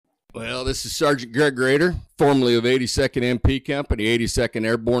Well, this is Sergeant Greg Rader, formerly of 82nd MP Company, 82nd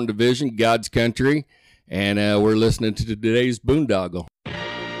Airborne Division, God's Country, and we're listening to today's Boondoggle.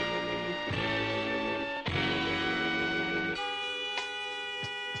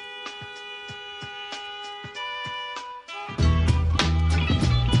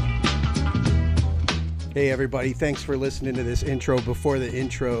 Hey everybody, thanks for listening to this intro before the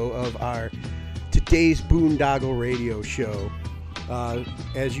intro of our today's Boondoggle radio show.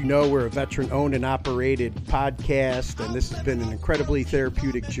 As you know, we're a veteran-owned and operated podcast, and this has been an incredibly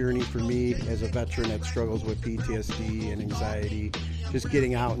therapeutic journey for me as a veteran that struggles with PTSD and anxiety, just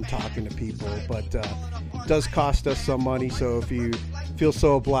getting out and talking to people. But it does cost us some money, so if you feel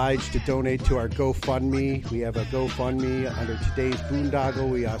so obliged to donate to our GoFundMe, we have a GoFundMe under Today's Boondoggle.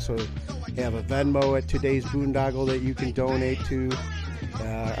 We also have a Venmo at Today's Boondoggle that you can donate to.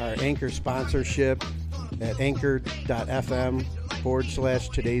 Our Anchor sponsorship at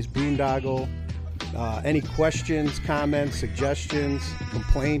anchor.fm/Today's Boondoggle. Any questions, comments, suggestions,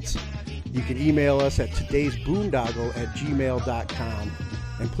 complaints, you can email us at todaysboondoggle@gmail.com.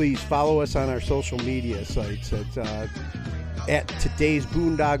 And please follow us on our social media sites at Today's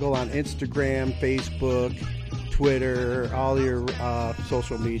Boondoggle on Instagram, Facebook, Twitter, all your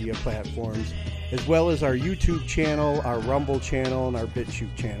social media platforms, as well as our YouTube channel, our Rumble channel, and our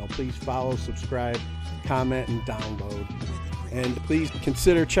BitChute channel. Please follow, subscribe, comment, and download. And please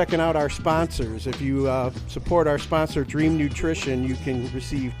consider checking out our sponsors. If you support our sponsor, Dream Nutrition, you can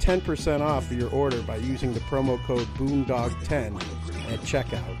receive 10% off your order by using the promo code BOONDOG10 at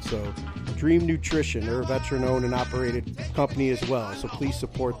checkout. So Dream Nutrition, they're a veteran-owned and operated company as well, so please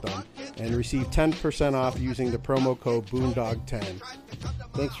support them and receive 10% off using the promo code BOONDOG10.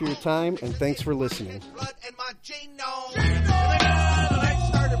 Thanks for your time, and thanks for listening.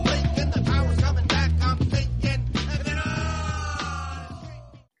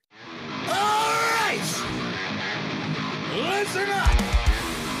 Listen up!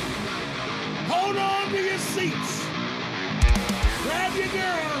 Hold on to your seats! Grab your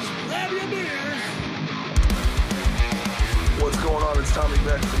girls, grab your beers! What's going on? It's Tommy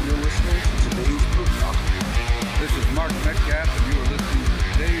Beck, and you're listening to Today's Boondoggle. This is Mark Metcalf, and you are listening to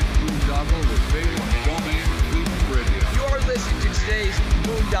Today's Boondoggle with Bailey on Domain Cleveland Radio. You are listening to Today's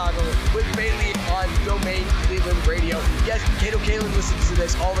Boondoggle with Bailey on Domain Cleveland Radio. Yes, Kato Kalin listens to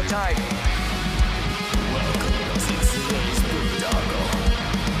this all the time. Welcome to Today's Boondoggle.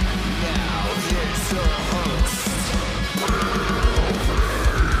 Now, here's your host.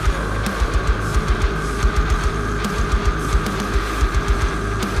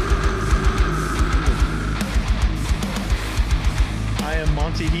 I am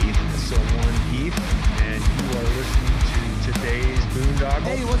Monty Heath, so one Heath, and you are listening to Today's Boondoggle.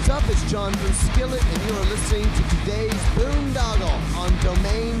 Hey, what's up? It's John from Skillet, and you are listening to Today's Boondoggle on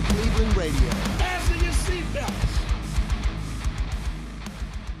Domain Cleveland Radio. Fasten your seatbelts.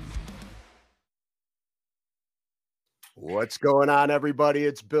 What's going on, everybody?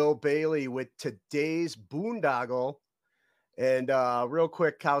 It's Bill Bailey with Today's Boondoggle. And real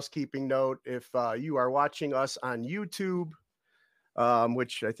quick housekeeping note, if you are watching us on YouTube,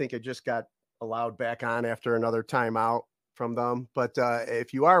 which I think it just got allowed back on after another timeout from them. But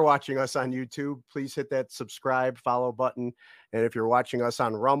if you are watching us on YouTube, please hit that subscribe, follow button. And if you're watching us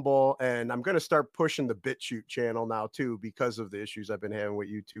on Rumble, and I'm going to start pushing the BitChute channel now too, because of the issues I've been having with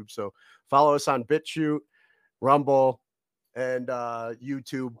YouTube. So follow us on BitChute, Rumble, and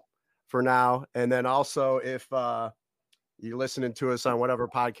YouTube for now. And then also if you're listening to us on whatever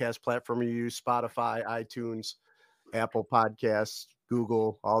podcast platform you use, Spotify, iTunes, Apple Podcasts,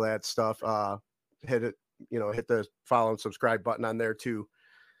 Google, all that stuff, hit it, hit the follow and subscribe button on there too.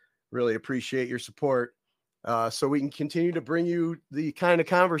 Really appreciate your support. So we can continue to bring you the kind of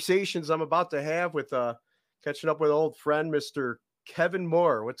conversations I'm about to have with catching up with old friend, Mr. Kevin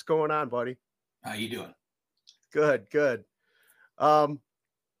Moore. What's going on, buddy? How you doing? Good.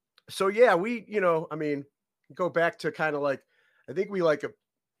 So yeah, we, go back to kind of like, I think we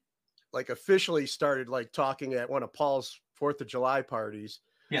officially started like talking at one of Paul's 4th of July parties.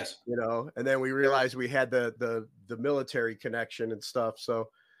 Yes. And then we realized we had the military connection and stuff. So,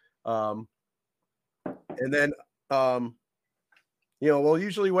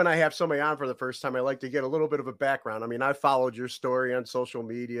 usually when I have somebody on for the first time, I like to get a little bit of a background. I mean, I followed your story on social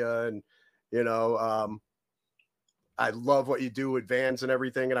media and, I love what you do with vans and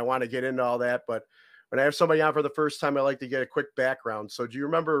everything, and I want to get into all that. But when I have somebody on for the first time, I like to get a quick background. So do you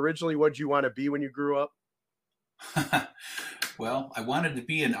remember originally what you want to be when you grew up? Well, I wanted to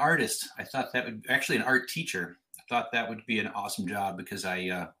be an artist. I thought that would actually an art teacher. I thought that would be an awesome job because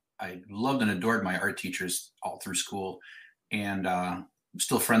I loved and adored my art teachers all through school. And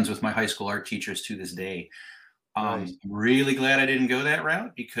still friends with my high school art teachers to this day. Nice. I'm really glad I didn't go that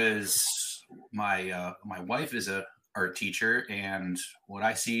route because my wife is a art teacher, and what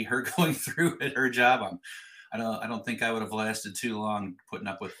I see her going through at her job, I don't think I would have lasted too long putting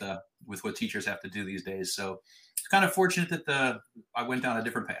up with what teachers have to do these days. So it's kind of fortunate that I went down a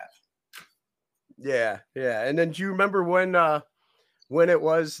different path. Yeah. And then do you remember when it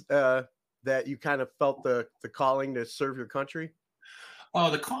was that you kind of felt the calling to serve your country? Oh,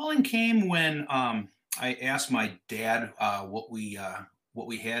 the calling came when I asked my dad what we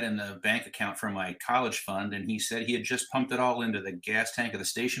had in the bank account for my college fund, and he said he had just pumped it all into the gas tank of the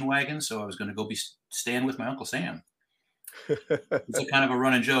station wagon, so I was going to go be staying with my Uncle Sam. It's a kind of a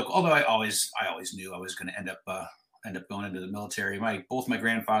running joke, although I always knew I was going to end up going into the military. Both my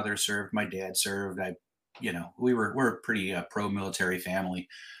grandfathers served, my dad served. We're a pretty pro-military family,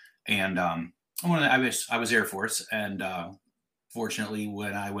 and I was Air Force, and fortunately,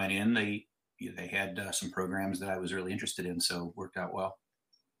 when I went in, they had some programs that I was really interested in, so it worked out well.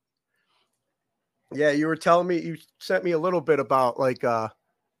 Yeah, you were telling me, you sent me a little bit about like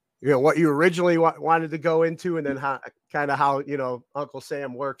what you originally wanted to go into, and then how Uncle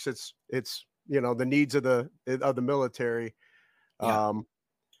Sam works. It's the needs of the military. Yeah.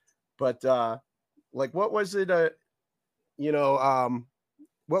 But like, what was it?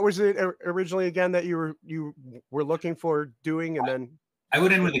 What was it originally again that you were looking for doing, and then I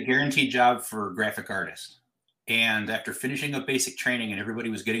went in with a guaranteed job for graphic artist. And after finishing up basic training and everybody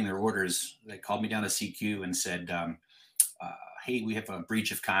was getting their orders, they called me down to CQ and said, hey, we have a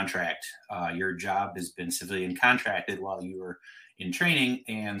breach of contract. Your job has been civilian contracted while you were in training,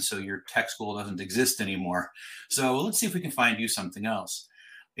 and so your tech school doesn't exist anymore. So let's see if we can find you something else.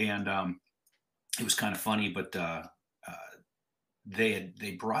 And it was kind of funny, but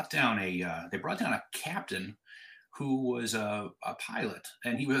they brought down a captain who was a pilot,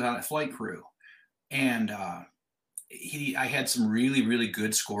 and he was on a flight crew. And I had some really, really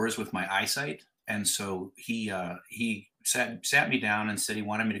good scores with my eyesight. And so he sat me down and said he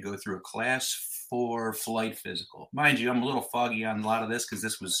wanted me to go through a class 4 flight physical. Mind you, I'm a little foggy on a lot of this because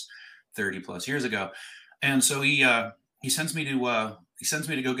this was 30 plus years ago. And so he sends me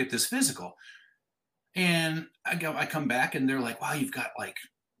to go get this physical. And I come back and they're like, wow, you've got like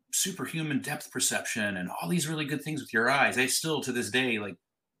superhuman depth perception and all these really good things with your eyes. I still, to this day, like,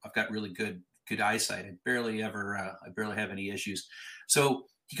 I've got really good eyesight. I barely have any issues. So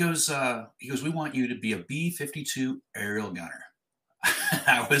he goes, we want you to be a B-52 aerial gunner.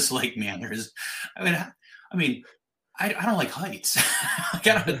 I was like, man, I don't like heights.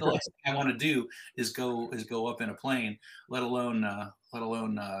 The last thing I want to do is go up in a plane, let alone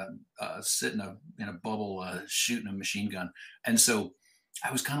sit in a bubble shooting a machine gun. And so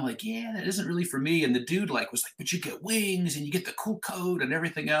I was kind of like, yeah, that isn't really for me. And the dude was like, but you get wings and you get the cool coat and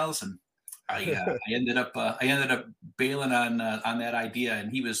everything else. And I ended up bailing on that idea.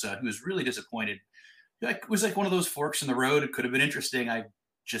 And he was really disappointed. It was like one of those forks in the road. It could have been interesting. I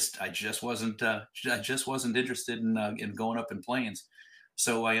just wasn't interested in going up in planes.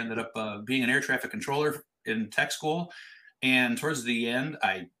 So I ended up being an air traffic controller in tech school. And towards the end,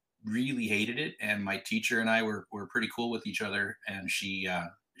 I really hated it. And my teacher and I were pretty cool with each other. And she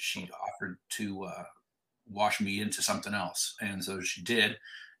offered to wash me into something else. And so she did.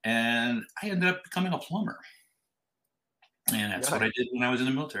 And I ended up becoming a plumber. And that's what I did when I was in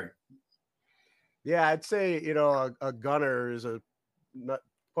the military. Yeah, I'd say, a gunner is not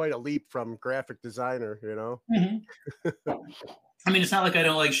quite a leap from graphic designer, Mm-hmm. I mean, it's not like I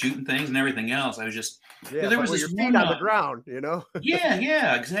don't like shooting things and everything else. I was just, there was this feet on the ground,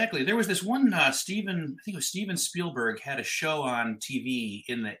 Yeah, exactly. There was this one Steven Spielberg had a show on TV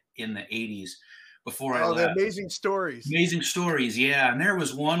in the 80s before I left. The Amazing Stories. Yeah. And there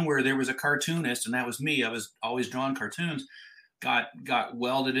was one where there was a cartoonist, and that was me. I was always drawing cartoons. Got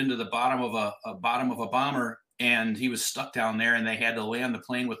welded into the bottom of a bomber, and he was stuck down there, and they had to land the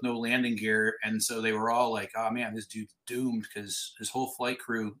plane with no landing gear. And so they were all like, oh man, this dude's doomed, because his whole flight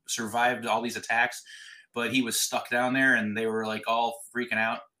crew survived all these attacks, but he was stuck down there, and they were like all freaking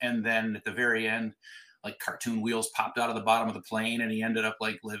out. And then at the very end, like cartoon wheels popped out of the bottom of the plane, and he ended up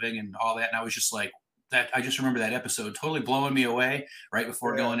like living and all that. And I was just like, I just remember that episode totally blowing me away right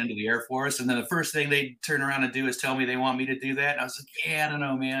before going into the Air Force. And then the first thing they turn around and do is tell me they want me to do that. And I was like, yeah, I don't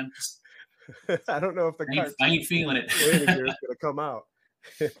know, man. I don't know if I ain't feeling it. It's going to come out.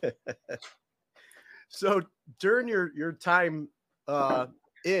 So during your time with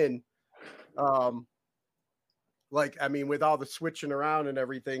all the switching around and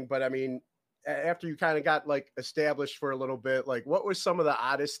everything, but I mean, after you kind of got like established for a little bit, like what was some of the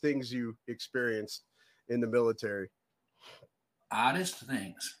oddest things you experienced in the military? Oddest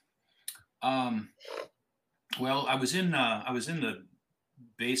things. Well, I was in the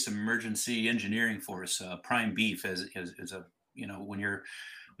base emergency engineering force, prime beef, as a, when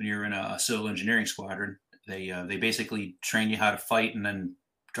you're in a civil engineering squadron, they basically train you how to fight and then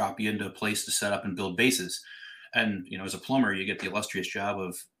drop you into a place to set up and build bases. And as a plumber, you get the illustrious job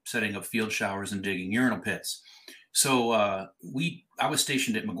of setting up field showers and digging urinal pits. So I was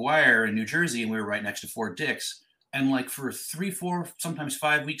stationed at McGuire in New Jersey, and we were right next to Fort Dix. And like for 3, 4, sometimes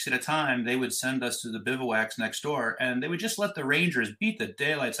 5 weeks at a time, they would send us to the bivouacs next door, and they would just let the Rangers beat the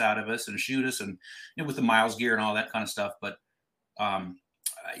daylights out of us and shoot us, and with the Miles gear and all that kind of stuff. But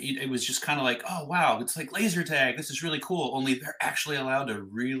it was just kind of like, oh wow, it's like laser tag. This is really cool. Only they're actually allowed to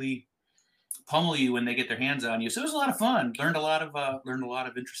really pummel you when they get their hands on you. So it was a lot of fun. Learned a lot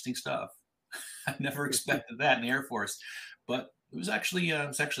of interesting stuff. I never expected that in the Air Force, but it was actually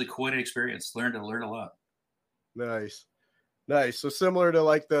quite an experience. Learned a lot. Nice. So similar to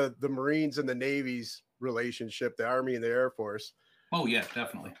like the Marines and the Navy's relationship, the Army and the Air Force. Oh yeah,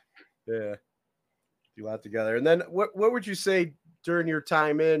 definitely. Yeah, do a lot together. And then what would you say during your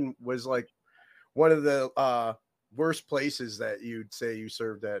time in was like one of the worst places that you'd say you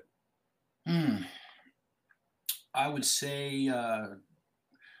served at? I would say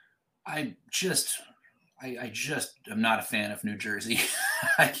I just am not a fan of New Jersey.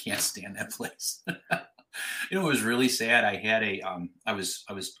 I can't stand that place. It was really sad. I had I was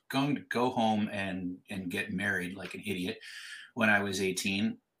going to go home and get married like an idiot when I was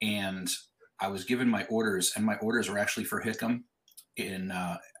 18, and I was given my orders, and my orders were actually for Hickam in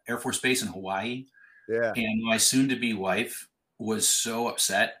Air Force Base in Hawaii. Yeah. And my soon-to-be wife was so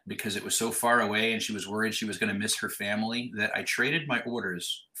upset because it was so far away, and she was worried she was going to miss her family, that I traded my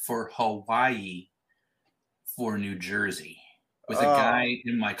orders for Hawaii for New Jersey with a guy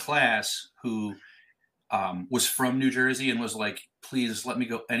in my class who was from New Jersey and was like, please let me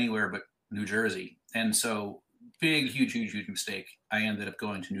go anywhere but New Jersey. And so huge mistake. I ended up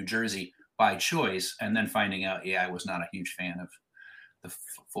going to New Jersey by choice, and then finding out, I was not a huge fan of the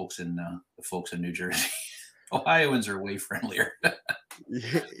folks in New Jersey. Ohioans are way friendlier.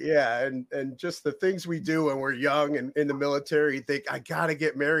 Yeah, and just the things we do when we're young and in the military, you think, I gotta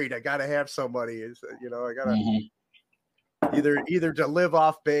get married, I gotta have somebody. I gotta either to live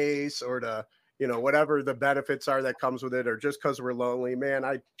off base or to whatever the benefits are that comes with it, or just because we're lonely. Man,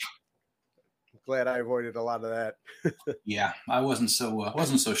 I'm glad I avoided a lot of that. Yeah, I wasn't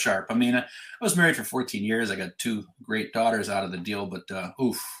so sharp. I mean, I was married for 14 years. I got 2 great daughters out of the deal, but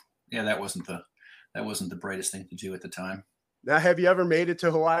that wasn't the brightest thing to do at the time. Now, have you ever made it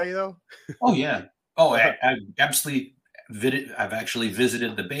to Hawaii though? Oh yeah. Oh, I absolutely I've actually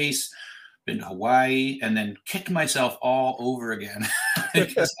visited the base, been to Hawaii, and then kicked myself all over again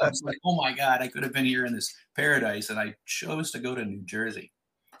because I was like, oh my God, I could have been here in this paradise, and I chose to go to New Jersey.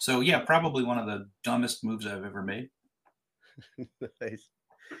 So yeah, probably one of the dumbest moves I've ever made. Nice.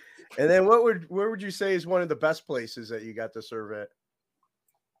 And then where would you say is one of the best places that you got to serve at?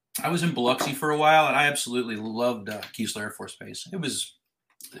 I was in Biloxi for a while, and I absolutely loved Keesler Air Force Base.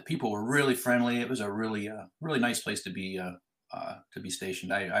 The people were really friendly. It was a really nice place to be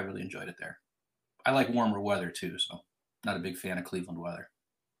stationed. I really enjoyed it there. I like warmer weather too, so not a big fan of Cleveland weather.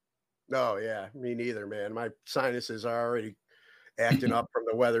 Oh yeah, me neither, man. My sinuses are already acting up from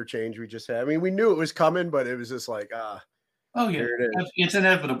the weather change we just had. I mean, we knew it was coming, but it was just like, oh yeah, it's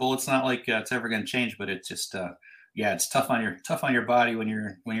inevitable. It's not like it's ever going to change, but it's just it's tough on your body when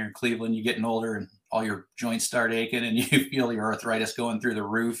you're in Cleveland. You're getting older, and all your joints start aching, and you feel your arthritis going through the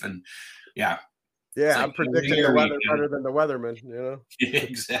roof. And yeah, I'm predicting the weather better than the weatherman.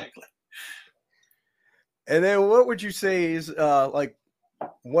 Exactly. And then, what would you say is like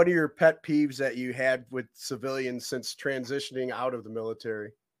one of your pet peeves that you had with civilians since transitioning out of the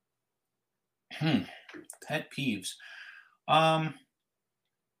military? Pet peeves. Off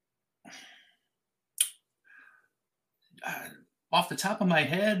the top of my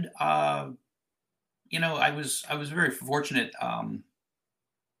head, I was very fortunate.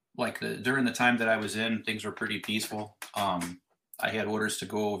 During the time that I was in, things were pretty peaceful. I had orders to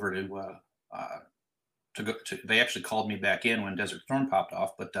go over they actually called me back in when Desert Storm popped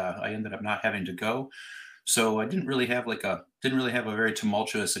off, but I ended up not having to go. So I didn't really have a very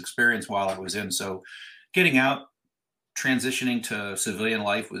tumultuous experience while I was in. So getting out, transitioning to civilian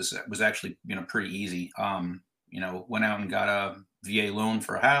life was actually, pretty easy. Went out and got a VA loan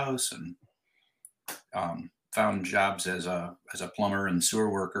for a house, and found jobs as a plumber and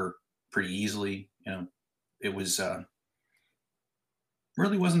sewer worker pretty easily. It was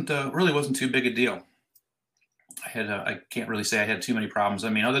really wasn't too big a deal. I can't really say I had too many problems. I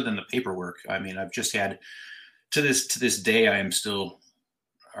mean, other than the paperwork, I've just had to this day, I am still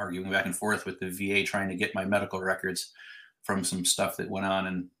arguing back and forth with the VA trying to get my medical records from some stuff that went on,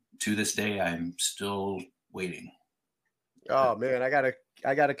 and to this day, I'm still waiting. Oh man, I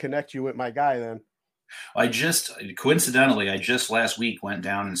gotta connect you with my guy then. I just last week went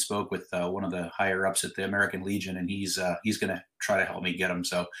down and spoke with one of the higher ups at the American Legion, and he's going to try to help me get them.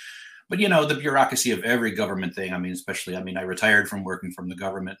 So, but the bureaucracy of every government thing. I mean, especially, I retired from working from the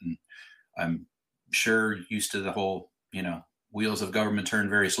government, and I'm sure used to the whole, wheels of government turn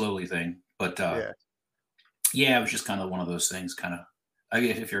very slowly thing. But yeah, it was just kind of one of those things. Kind of, I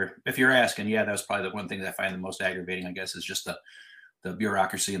guess if you're asking, yeah, that was probably the one thing that I find the most aggravating. I guess is just the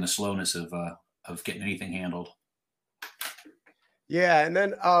bureaucracy and the slowness of getting anything handled. Yeah, and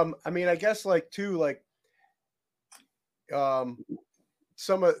then I guess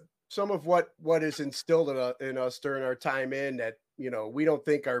some of what is instilled in us during our time in that we don't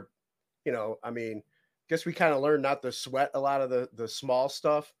think are guess we kind of learned not to sweat a lot of the small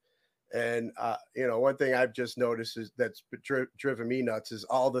stuff. And one thing I've just noticed is that's driven me nuts is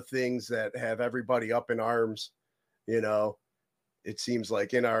all the things that have everybody up in arms. It seems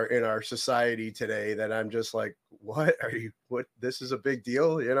like in our society today that I'm just like, what this is a big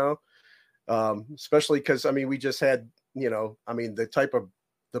deal, especially because we just had the type of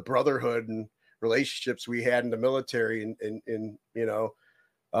the brotherhood and relationships we had in the military and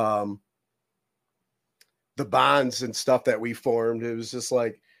the bonds and stuff that we formed. It was just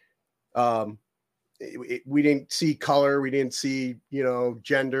like we didn't see color, we didn't see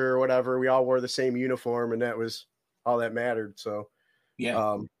gender or whatever. We all wore the same uniform, and that was all that mattered. So yeah,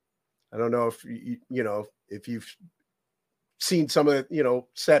 I don't know if if you've seen some of the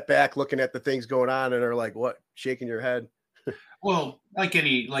sat back looking at the things going on and are like, what, shaking your head. Well, like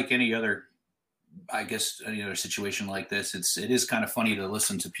any other, I guess, any other situation like this, it is kind of funny to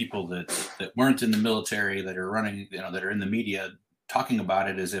listen to people that weren't in the military, that are running, that are in the media talking about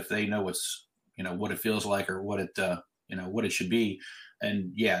it as if they know what it feels like or what it should be.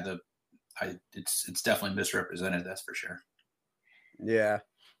 And yeah, it's definitely misrepresented. That's for sure. Yeah.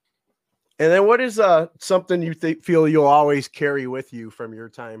 And then what is something you feel you'll always carry with you from your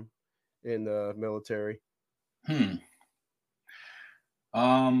time in the military?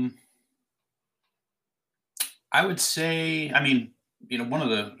 I would say, there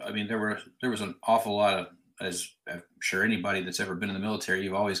was an awful lot of, as I'm sure anybody that's ever been in the military,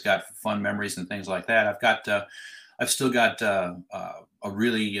 you've always got fun memories and things like that. I've still got a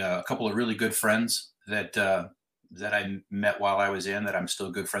couple of really good friends that I met while I was in, that I'm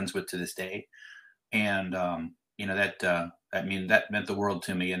still good friends with to this day. And, that meant the world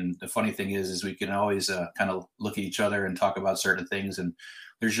to me. And the funny thing is we can always kind of look at each other and talk about certain things. And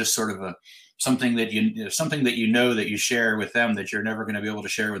there's just sort of something that you share with them that you're never going to be able to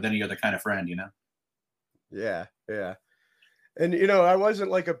share with any other kind of friend, Yeah. Yeah. And, I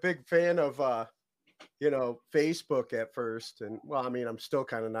wasn't like a big fan of, Facebook at first. And I'm still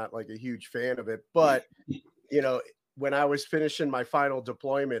kind of not like a huge fan of it, but, when I was finishing my final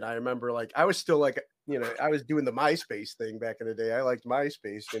deployment, I remember I was still I was doing the MySpace thing back in the day. I liked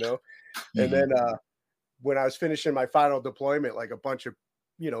MySpace, and then when I was finishing my final deployment, a bunch of,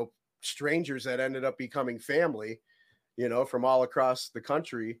 strangers that ended up becoming family, from all across the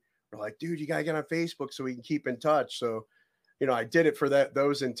country were like, dude, you gotta get on Facebook so we can keep in touch. So, I did it for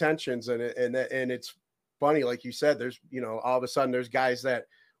those intentions. And it's funny, like you said, there's, all of a sudden there's guys that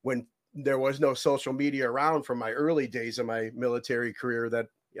when there was no social media around from my early days of my military career that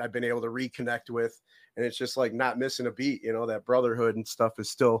I've been able to reconnect with. And it's just like not missing a beat, that brotherhood and stuff is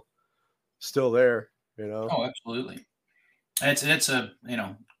still there, Oh, absolutely. It's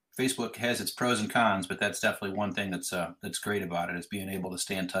Facebook has its pros and cons, but that's definitely one thing that's great about it, is being able to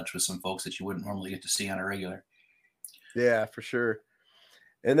stay in touch with some folks that you wouldn't normally get to see on a regular. Yeah, for sure.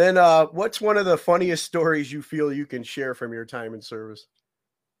 And then what's one of the funniest stories you feel you can share from your time in service?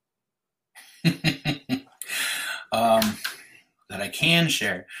 That I can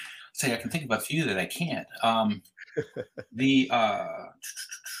share. Say I can think of a few that I can't.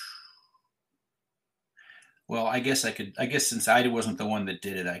 Well, I guess since I wasn't the one that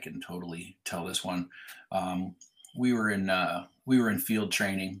did it, I can totally tell this one. We were in field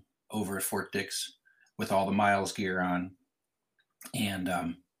training over at Fort Dix with all the miles gear on,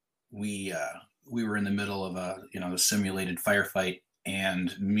 and we were in the middle of a simulated firefight,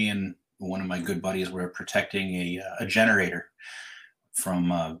 and me and one of my good buddies were protecting a generator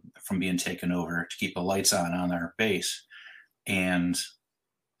from being taken over to keep the lights on our base. And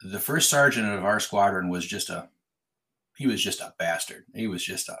the first sergeant of our squadron was just a bastard. He was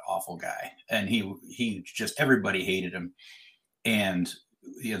just an awful guy. And he just, everybody hated him. And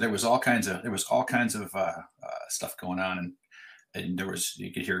yeah, there was all kinds of stuff going on, and there was,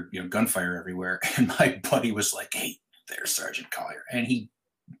 you could hear, gunfire everywhere. And my buddy was like, "Hey, there's Sergeant Collier," and he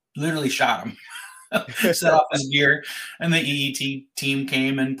literally shot him. Set off his gear, and the EET team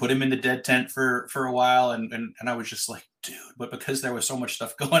came and put him in the dead tent for a while, and I was just like, dude, but because there was so much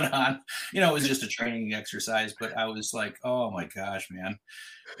stuff going on, it was just a training exercise, but I was like, oh my gosh, man.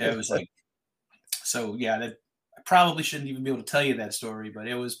 It was like, so yeah, that I probably shouldn't even be able to tell you that story, but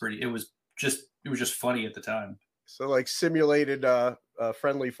it was just funny at the time. So like simulated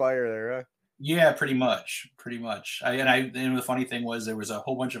friendly fire there, huh? Yeah, pretty much. And the funny thing was, there was a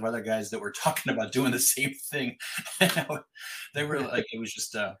whole bunch of other guys that were talking about doing the same thing. They were like, it was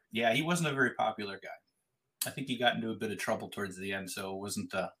just, yeah, he wasn't a very popular guy. I think he got into a bit of trouble towards the end, so it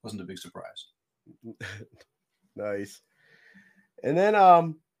wasn't a big surprise. Nice. And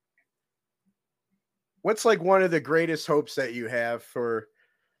then, what's like one of the greatest hopes that you have for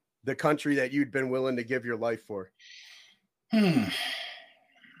the country that you'd been willing to give your life for?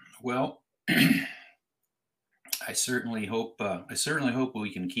 Well, I certainly hope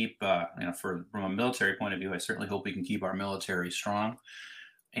we can keep, from a military point of view, I certainly hope we can keep our military strong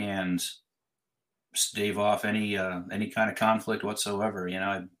and stave off any kind of conflict whatsoever.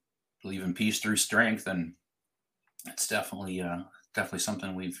 I believe in peace through strength, and it's definitely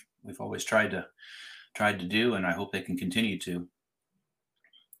something we've always tried to do, and I hope they can continue to.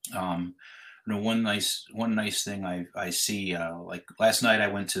 One nice thing I see, like last night I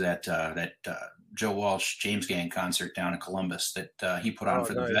went to that Joe Walsh James Gang concert down in Columbus that he put on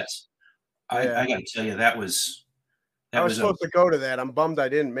for the vets. I got to tell you, I was supposed to go to that. I'm bummed I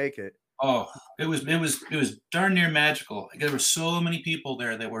didn't make it. Oh, it was darn near magical. There were so many people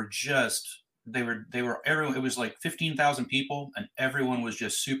there that were everyone. It was like 15,000 people, and everyone was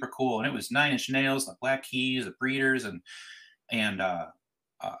just super cool. And it was Nine Inch Nails, the Black Keys, the Breeders, and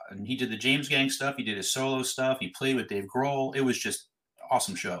he did the James Gang stuff. He did his solo stuff. He played with Dave Grohl. It was just an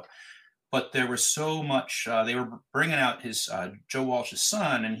awesome show. But there was so much. They were bringing out his Joe Walsh's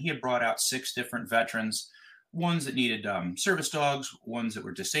son, and he had brought out 6 different veterans, ones that needed service dogs, ones that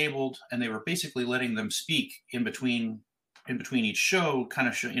were disabled, and they were basically letting them speak in between each show, kind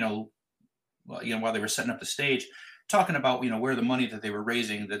of while they were setting up the stage, talking about where the money that they were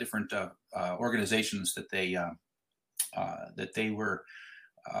raising, the different organizations that they were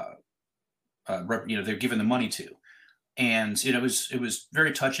they're giving the money to. And it was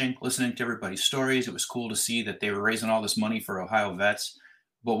very touching listening to everybody's stories. It was cool to see that they were raising all this money for Ohio vets.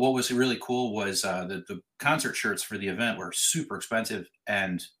 But what was really cool was the concert shirts for the event were super expensive.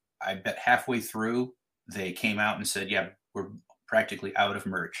 And I bet halfway through they came out and said, yeah, we're practically out of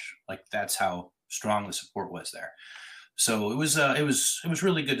merch. Like, that's how strong the support was there. So it was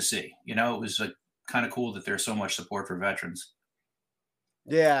really good to see. It was like kind of cool that there's so much support for veterans.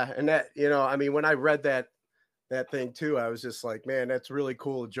 Yeah. And that, I mean, when I read that thing too, I was just like, man, that's really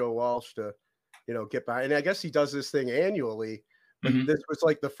cool, Joe Walsh, to, get by. And I guess he does this thing annually, but this was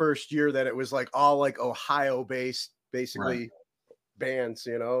like the first year that it was like all like Ohio based, basically, bands,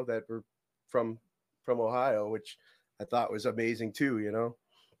 that were from Ohio, which I thought was amazing too,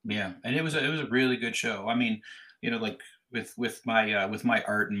 Yeah. And it was a really good show. I mean, like with my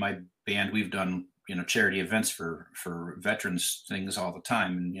art and my band, we've done, charity events for veterans things all the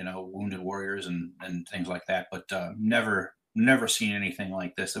time, and, wounded warriors and things like that, but never seen anything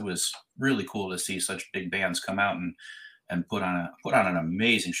like this. It was really cool to see such big bands come out and put on an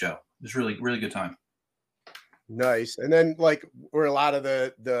amazing show. It was really, really good time. Nice. And then like, were a lot of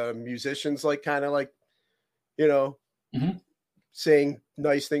the musicians like kind of like, saying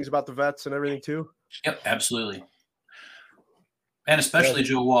nice things about the vets and everything too? Yep, absolutely. And especially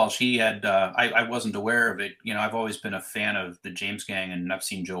Joe Walsh. He had, I wasn't aware of it. I've always been a fan of the James Gang, and I've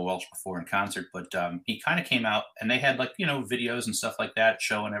seen Joe Walsh before in concert, but he kind of came out and they had like, videos and stuff like that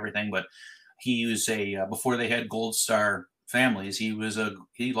showing everything. But he was before they had Gold Star families, he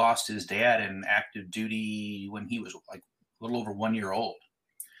lost his dad in active duty when he was like a little over 1 year old.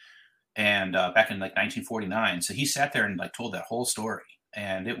 And back in like 1949. So he sat there and like told that whole story.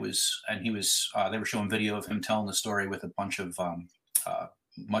 And they were showing video of him telling the story with a bunch of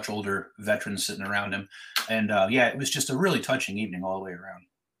much older veterans sitting around him. And it was just a really touching evening all the way around.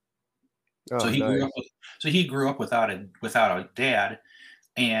 Oh, so he grew up without a dad,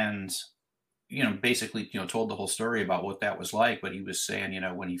 and basically told the whole story about what that was like. But he was saying,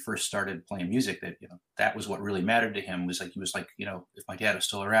 when he first started playing music, that that was what really mattered to him. Was like, he was like, if my dad was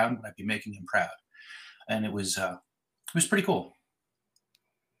still around, I'd be making him proud. And it was pretty cool.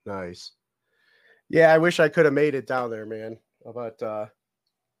 Nice. Yeah, I wish I could have made it down there, man. But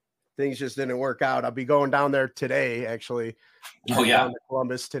things just didn't work out. I'll be going down there today, actually. Oh, yeah. Down to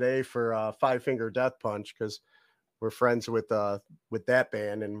Columbus today for Five Finger Death Punch, because we're friends with that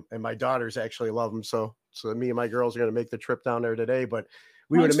band, and my daughters actually love them. So me and my girls are going to make the trip down there today, but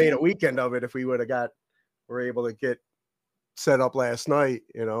we would have made a weekend of it if we were able to get set up last night,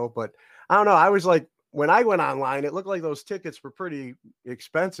 but I don't know. I was like, when I went online, it looked like those tickets were pretty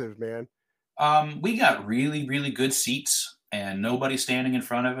expensive, man. We got really, really good seats and nobody standing in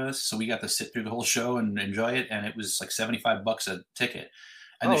front of us. So we got to sit through the whole show and enjoy it. And it was like $75 a ticket.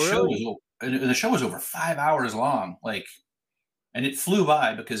 And the show was over 5 hours long. And it flew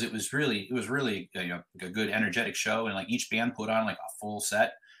by because it was really a good energetic show. And like each band put on like a full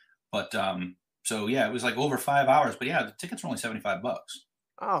set. But, so yeah, it was like over 5 hours, but yeah, the tickets were only $75.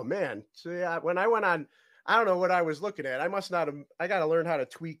 Oh man. So yeah, when I went on, I don't know what I was looking at. I must not have, I got to learn how to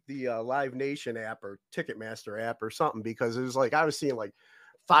tweak the Live Nation app or Ticketmaster app or something, because it was like, I was seeing like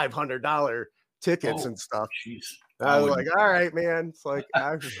 $500 tickets and stuff. Jeez. I was like, all right, man. It's like,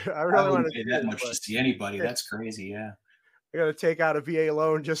 I really want to pay that much to see anybody. That's crazy. Yeah. I got to take out a VA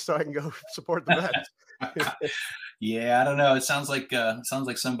loan just so I can go support the vets. Yeah. I don't know. It sounds like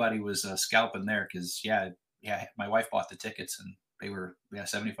somebody was scalping there. Cause yeah. My wife bought the tickets and they were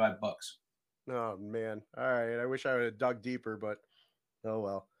 $75. Oh man. All right. I wish I would have dug deeper, but oh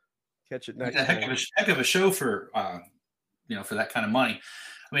well. Catch it next time. Heck of a show for for that kind of money.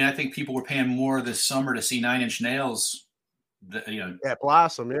 I mean, I think people were paying more this summer to see Nine Inch Nails. At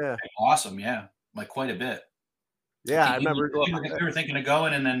Blossom, yeah. Blossom, yeah, like quite a bit. Yeah, I remember. We were thinking of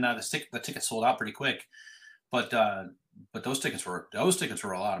going, and then the tickets sold out pretty quick. But those tickets were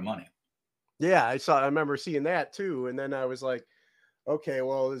a lot of money. Yeah, I remember seeing that too, and then I was like, okay,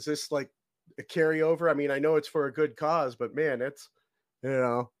 well, is this like a carryover? I mean, I know it's for a good cause, but man, it's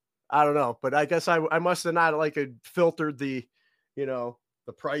I don't know. But I guess I must have not filtered the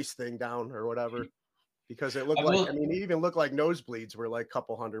the price thing down or whatever, because it looked like, I mean, it even looked like nosebleeds were like a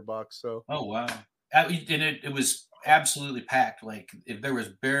couple $100. So oh wow. And it was absolutely packed. Like if there was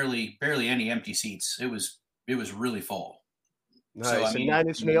barely any empty seats. It was really full. Nice. So, I mean, Nine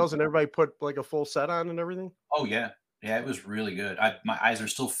Inch Nails, and everybody put like a full set on and everything. Oh yeah, it was really good. My eyes are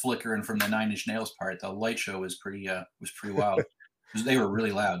still flickering from the Nine Inch Nails part. The light show was pretty wild. They were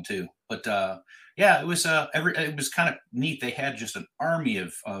really loud too. But yeah, it was kind of neat. They had just an army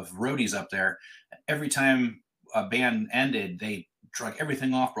of roadies up there. Every time a band ended, they drug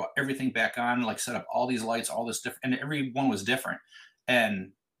everything off, brought everything back on, like set up all these lights, all this different, and every one was different.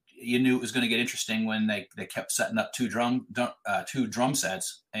 And you knew it was going to get interesting when they kept setting up two drum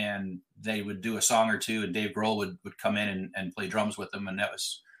sets, and they would do a song or two, and Dave Grohl would come in and play drums with them, and that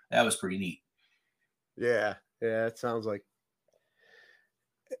was pretty neat. Yeah, it sounds like.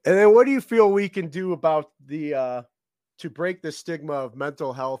 And then, what do you feel we can do about the to break the stigma of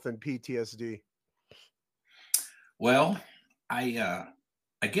mental health and PTSD? Well, I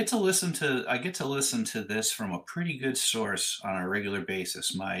get to listen to this from a pretty good source on a regular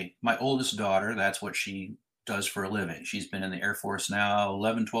basis. My oldest daughter, that's what she does for a living. She's been in the Air Force now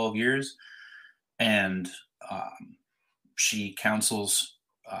 11, 12 years, and she counsels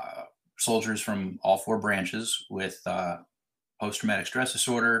soldiers from all four branches with post-traumatic stress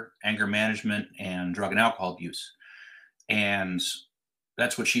disorder, anger management, and drug and alcohol abuse. And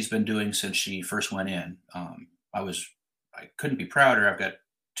that's what she's been doing since she first went in. I couldn't be prouder. I've got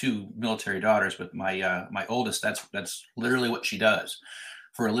two military daughters, but my oldest, that's literally what she does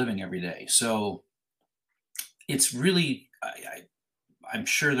for a living every day. So it's really, I'm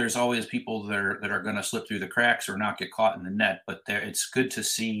sure there's always people that are going to slip through the cracks or not get caught in the net, but it's good to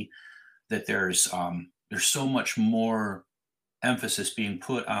see that there's so much more emphasis being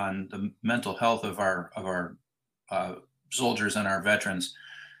put on the mental health of our soldiers and our veterans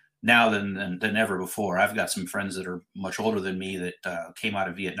now than ever before. I've got some friends that are much older than me that came out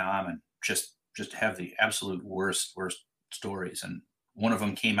of Vietnam and just have the absolute worst stories. And one of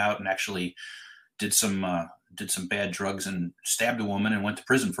them came out and actually did some bad drugs and stabbed a woman and went to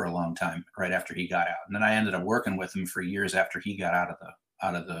prison for a long time right after he got out. And then I ended up working with him for years after he got out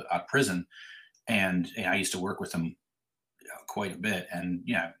of prison. And I used to work with him quite a bit. And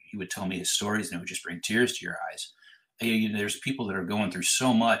he would tell me his stories, and it would just bring tears to your eyes. There's people that are going through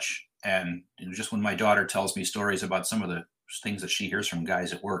so much, and just when my daughter tells me stories about some of the things that she hears from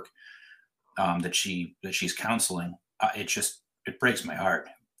guys at work that she's counseling, it breaks my heart.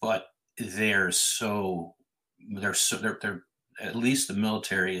 But they're at least the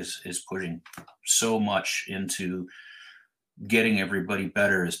military is putting so much into getting everybody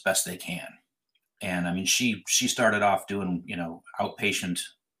better as best they can. And I mean, she started off doing outpatient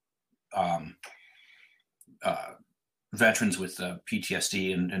veterans with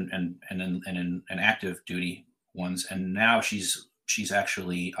PTSD and active duty ones, and now she's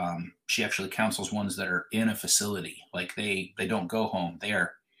actually she actually counsels ones that are in a facility. Like they don't go home.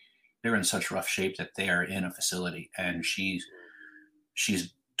 They're in such rough shape that they are in a facility, and she's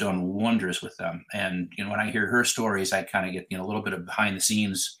done wonders with them. And when I hear her stories, I kind of get a little bit of behind the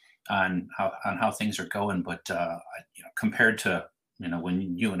scenes on how things are going. But compared to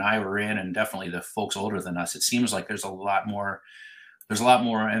when you and I were in, and definitely the folks older than us, it seems like there's a lot more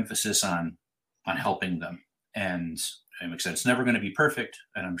emphasis on helping them. And like I said, it's never going to be perfect,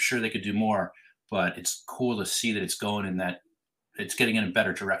 and I'm sure they could do more, but it's cool to see that it's going in that it's getting in a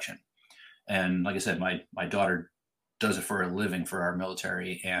better direction. And like I said, my daughter does it for a living for our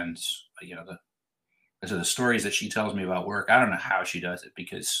military, and the stories that she tells me about work, I don't know how she does it,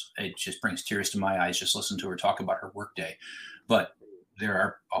 because it just brings tears to my eyes just listening to her talk about her work day. But there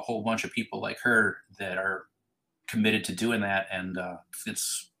are a whole bunch of people like her that are committed to doing that, and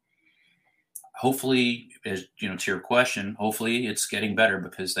it's hopefully, as to your question, hopefully it's getting better,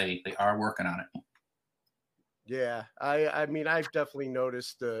 because they are working on it. Yeah, I mean, I've definitely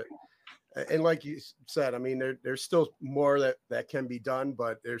noticed and like you said, I mean, there's still more that can be done,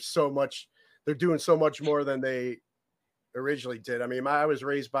 but there's so much, they're doing so much more than they originally did. I mean, I was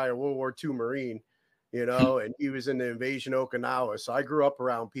raised by a World War II Marine, and he was in the invasion of Okinawa. So I grew up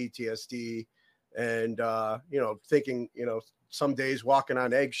around PTSD and, thinking, some days walking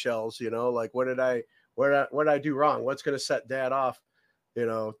on eggshells, like, what did I do wrong? What's going to set dad off,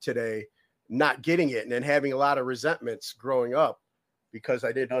 today, not getting it. And then having a lot of resentments growing up, because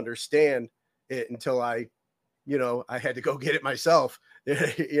I didn't understand it until I had to go get it myself, and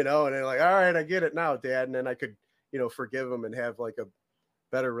they're like, all right, I get it now, Dad. And then I could, forgive him and have like a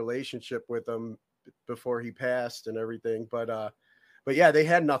better relationship with him before he passed and everything. But yeah, they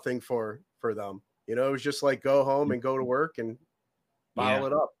had nothing for them. It was just like, go home and go to work and bottle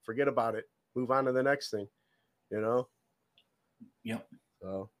it up, forget about it, move on to the next thing, Yep.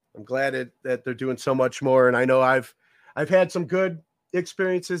 So I'm glad that they're doing so much more. And I know I've had some good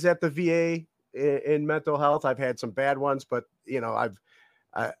experiences at the VA in mental health. I've had some bad ones, but I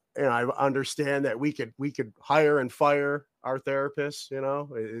understand that we could hire and fire our therapists.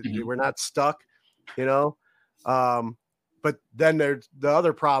 We're not stuck. But then there's the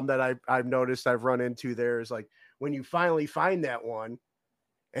other problem that I've noticed I've run into there is, like, when you finally find that one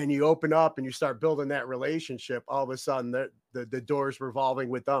and you open up and you start building that relationship, all of a sudden the door's revolving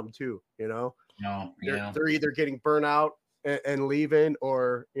with them too. No, yeah. They're either getting burnt out and leaving,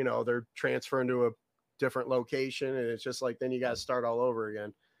 or they're transferring to a different location, and it's just like, then you got to start all over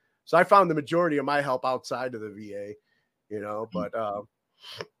again. So I found the majority of my help outside of the VA,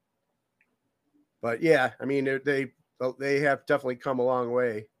 but yeah, I mean, they have definitely come a long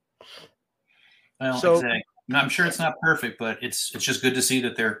way. Well, so, exactly. I'm sure it's not perfect, but it's just good to see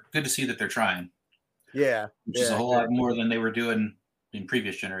that they're trying. Yeah, which is a whole lot more than they were doing in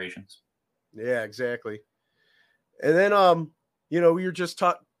previous generations. Yeah, exactly. And then, we were just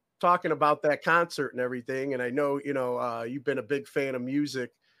talking about that concert and everything. And I know, you've been a big fan of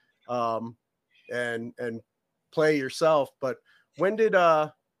music, and play yourself. But when did,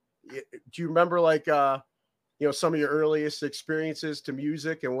 do you remember, like, some of your earliest experiences to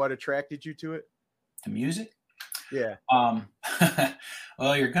music and what attracted you to it? To music? Yeah.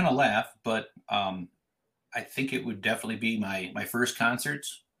 Well, you're gonna laugh, but I think it would definitely be my first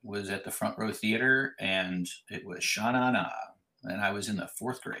concerts was at the Front Row Theater, and it was Sha Na Na, and I was in the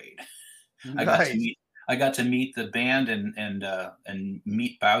 4th grade. Nice. I got to meet the band and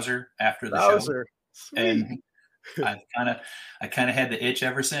meet Bowser after the Bowser. show. Sweet. And I kind of had the itch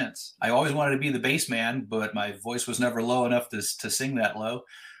ever since. I always wanted to be the bass man, but my voice was never low enough to sing that low.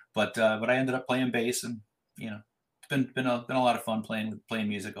 But I ended up playing bass, and it's been a lot of fun playing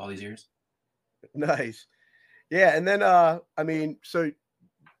music all these years. Nice. Yeah, and then I mean, so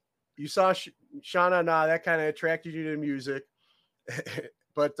you saw Sha Na Na, that kind of attracted you to music.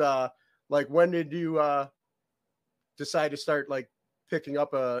 But like, when did you decide to start, like, picking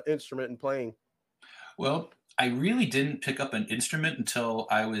up an instrument and playing? Well, I really didn't pick up an instrument until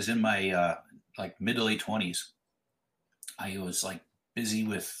I was in my mid to late 20s. I was like busy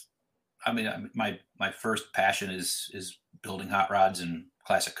with, I mean, my first passion is building hot rods and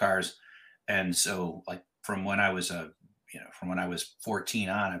classic cars. And so, like, from when I was 14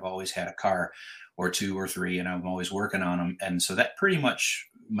 on, I've always had a car or 2 or 3, and I'm always working on them. And so that pretty much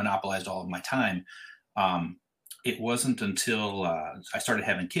monopolized all of my time. It wasn't until I started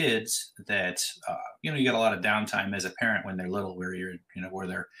having kids that, you get a lot of downtime as a parent when they're little, where you're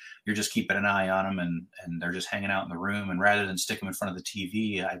just keeping an eye on them, and they're just hanging out in the room. And rather than stick them in front of the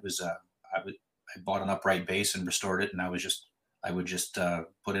TV, I bought an upright bass and restored it, and I would just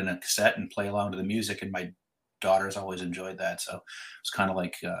put in a cassette and play along to the music, and my daughters always enjoyed that. So it's kind of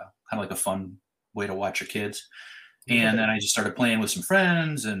like a fun way to watch your kids. And then I just started playing with some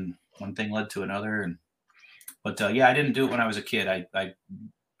friends, and one thing led to another. But yeah, I didn't do it when I was a kid. I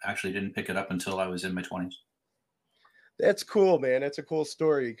actually didn't pick it up until I was in my 20s. That's cool, man. That's a cool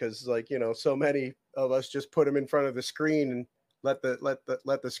story because, like, you know, so many of us just put them in front of the screen and let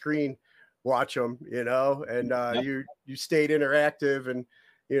the screen watch them, you know. And Yep. you stayed interactive, and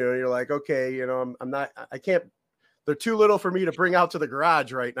you know, you're like, okay, you know, I can't. They're too little for me to bring out to the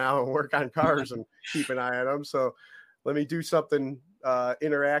garage right now and work on cars and keep an eye on them. So let me do something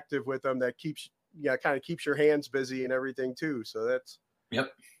interactive with them that kind of keeps your hands busy and everything too. So that's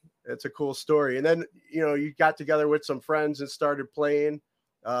a cool story. And then, you know, you got together with some friends and started playing.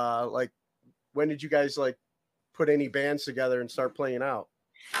 Like, when did you guys like put any bands together and start playing out?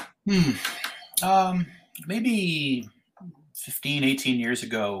 Maybe 15, 18 years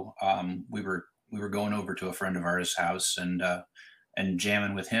ago, we were going over to a friend of ours' house and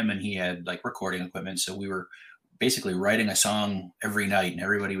jamming with him, and he had like recording equipment. So we were basically writing a song every night, and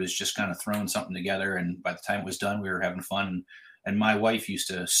everybody was just kind of throwing something together. And by the time it was done, we were having fun. And my wife used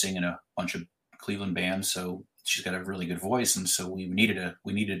to sing in a bunch of Cleveland bands, so she's got a really good voice. And so we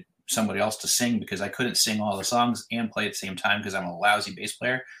needed somebody else to sing, because I couldn't sing all the songs and play at the same time because I'm a lousy bass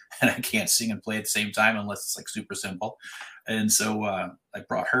player and I can't sing and play at the same time unless it's like super simple. And so I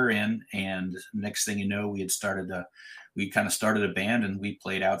brought her in, and next thing you know, we kind of started a band, and we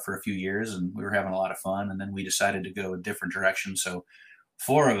played out for a few years, and we were having a lot of fun. And then we decided to go a different direction. So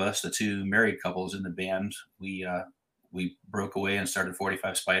 4 of us, the 2 married couples in the band, we broke away and started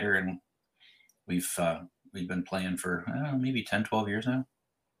 45 Spider, and we've been playing for maybe 10, 12 years now.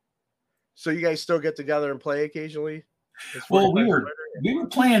 So you guys still get together and play occasionally? Well, we were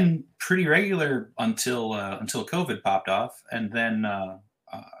playing pretty regular until COVID popped off, and then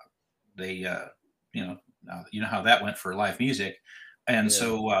they you know how that went for live music, and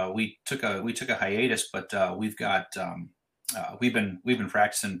so we took a hiatus. But we've been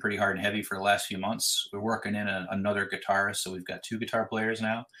practicing pretty hard and heavy for the last few months. We're working in another guitarist, so we've got 2 guitar players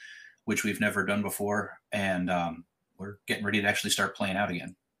now, which we've never done before, and we're getting ready to actually start playing out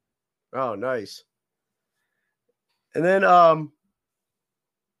again. Oh, nice. And then,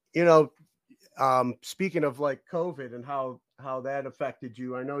 you know, speaking of like COVID and how that affected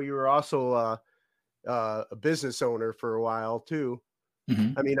you, I know you were also a business owner for a while too.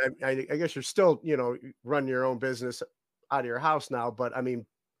 Mm-hmm. I mean, I guess you're still, you know, running your own business out of your house now, but I mean,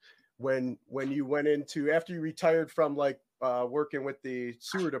 when you went into, after you retired from like working with the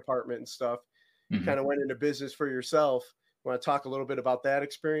sewer department and stuff, you kind of went into business for yourself. Want to talk a little bit about that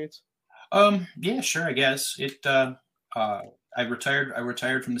experience? Yeah, sure. I guess I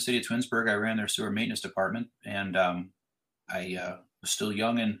retired from the city of Twinsburg. I ran their sewer maintenance department, and I was still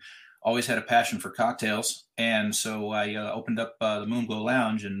young and always had a passion for cocktails. And so I opened up the Boondoggle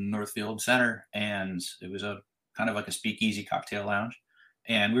Lounge in Northfield Center, and it was a kind of like a speakeasy cocktail lounge.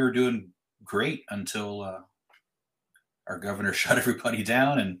 And we were doing great until our governor shut everybody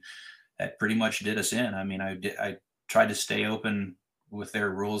down, and that pretty much did us in. I mean, I tried to stay open with their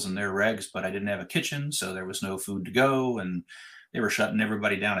rules and their regs, but I didn't have a kitchen, so there was no food to go, and they were shutting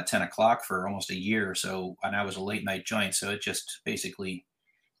everybody down at 10 o'clock for almost a year or so, and I was a late night joint, so it just basically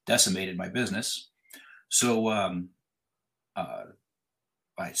decimated my business. So I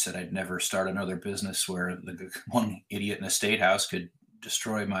said I'd never start another business where the one idiot in a state house could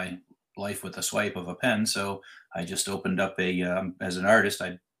destroy my life with a swipe of a pen. So I just opened up as an artist,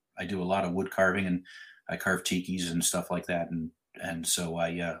 I do a lot of wood carving, and I carve tikis and stuff like that, and so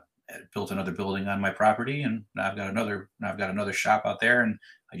I built another building on my property, and now I've got another shop out there, and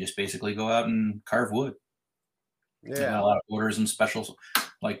I just basically go out and carve wood. Yeah, a lot of orders and specials,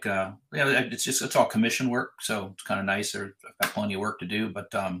 like it's all commission work, so it's kind of nice. I've got plenty of work to do, but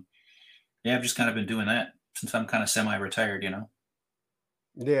yeah, I've just kind of been doing that since I'm kind of semi-retired, you know.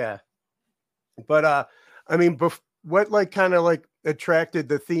 Yeah, but I mean, what like kind of like attracted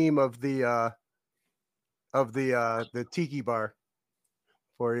the theme of the tiki bar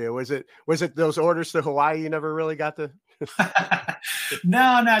for you? Was it those orders to Hawaii you never really got to?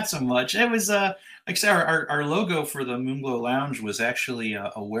 No, not so much. It was like I said, our logo for the Boondoggle Lounge was actually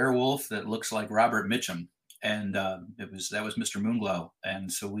a werewolf that looks like Robert Mitchum, and that was Mr. Boondoggle,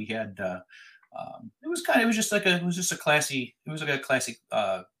 and so we had it was a classy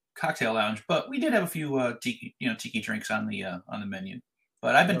cocktail lounge, but we did have a few tiki drinks on the menu.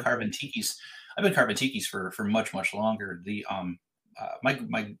 But I've been carving tikis. I've been carving tikis for much longer. The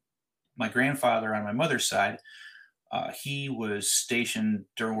my grandfather on my mother's side he was stationed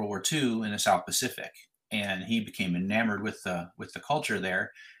during World War II in the South Pacific, and he became enamored with the culture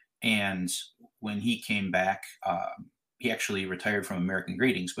there. And when he came back, he actually retired from American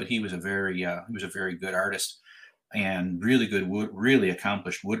Greetings, but he was a very good artist and really good really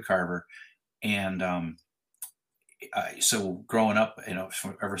accomplished wood carver. And so growing up,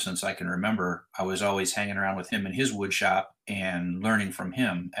 ever since I can remember, I was always hanging around with him in his wood shop and learning from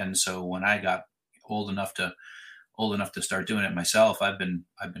him. And so when I got old enough to start doing it myself, I've been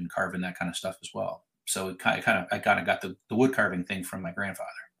carving that kind of stuff as well. So I kind of got the wood carving thing from my grandfather.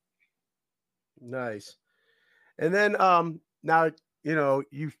 Nice. And then now,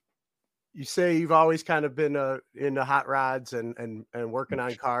 you say you've always kind of been into hot rods and working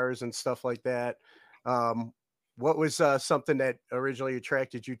on cars and stuff like that. What was something that originally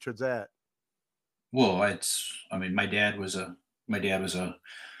attracted you towards that? Well, my dad was a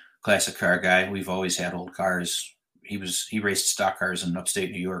classic car guy. We've always had old cars. He raced stock cars in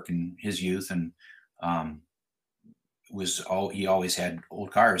upstate New York in his youth, and he always had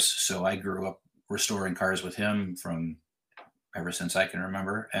old cars. So I grew up restoring cars with him from ever since I can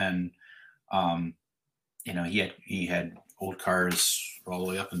remember. And he had old cars all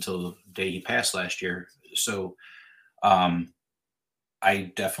the way up until the day he passed last year. So I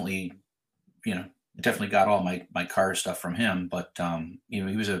definitely got all my car stuff from him. But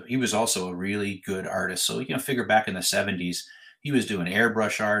he was also a really good artist. So figure back in the 70s, he was doing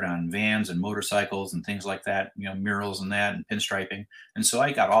airbrush art on vans and motorcycles and things like that, murals and that, and pinstriping. And so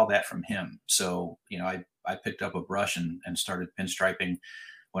I got all that from him. So I picked up a brush and started pinstriping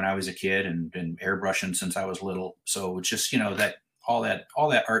when I was a kid, and been airbrushing since I was little. So it's just that all that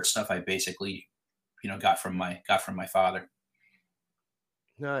art stuff I basically got from my father.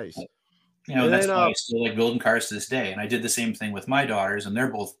 Nice. That's why I still like building cars to this day. And I did the same thing with my daughters, and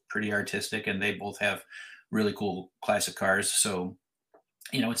they're both pretty artistic, and they both have really cool classic cars. So,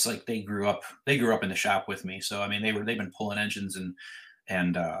 it's like they grew up in the shop with me. So, they've been pulling engines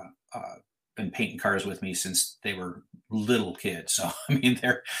and been painting cars with me since they were little kids. So,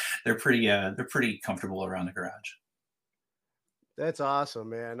 they're pretty comfortable around the garage. That's awesome,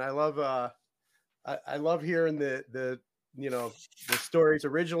 man. I love hearing the stories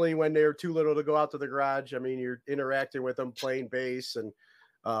originally when they were too little to go out to the garage. You're interacting with them, playing bass, and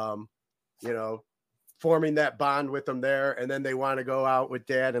forming that bond with them there. And then they want to go out with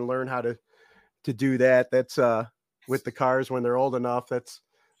dad and learn how to do that. That's with the cars when they're old enough.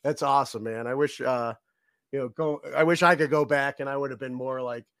 That's awesome, man. I wish I wish I could go back, and I would have been more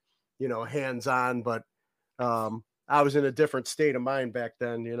like, hands-on, but I was in a different state of mind back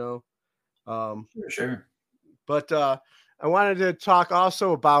then, Sure. But I wanted to talk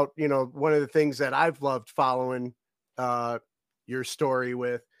also about, one of the things that I've loved following your story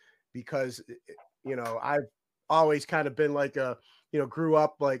with, because, I've always kind of been like grew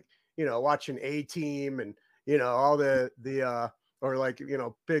up like, watching A-Team and, all the or like,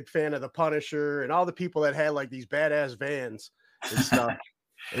 big fan of the Punisher and all the people that had like these badass vans and stuff.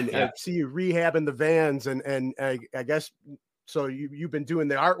 And Yeah. I see you rehabbing the vans, and I guess so. You've been doing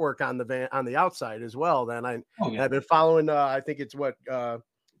the artwork on the van on the outside as well. Then I've been following. I think it's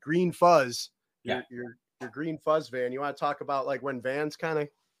Green Fuzz. Yeah. Your Green Fuzz van. You want to talk about like when vans kind of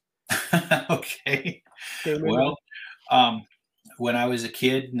Okay. came in? Well, when I was a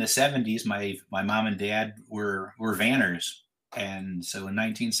kid in the 70s, my mom and dad were vanners. And so in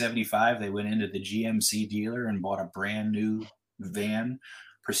 1975, they went into the GMC dealer and bought a brand new van,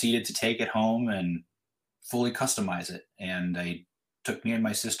 proceeded to take it home and fully customize it. And they took me and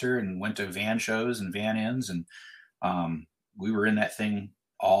my sister and went to van shows and van ins. And we were in that thing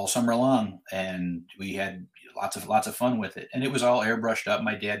all summer long, and we had lots of fun with it. And it was all airbrushed up.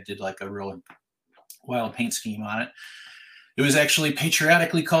 My dad did like a real wild paint scheme on it. It was actually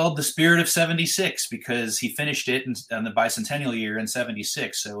patriotically called the Spirit of 76 because he finished it on the bicentennial year in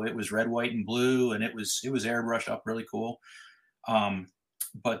 76. So it was red, white, and blue, and it was airbrushed up really cool.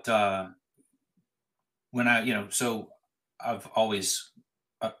 But when so I've always,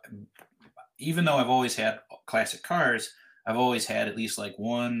 even though I've always had classic cars, I've always had at least like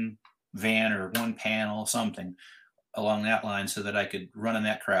one van or one panel, something along that line, so that I could run in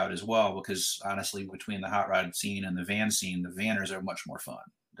that crowd as well. Because honestly, between the hot rod scene and the van scene, the vanners are much more fun.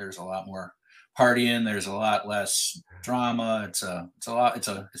 There's a lot more partying. There's a lot less drama. It's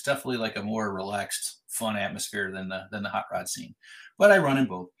definitely like a more relaxed, fun atmosphere than the hot rod scene. But I run in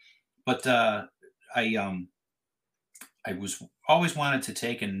both. But I was always wanted to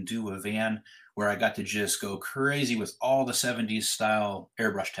take and do a van where I got to just go crazy with all the 70s style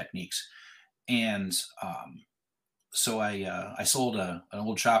airbrush techniques. And I sold an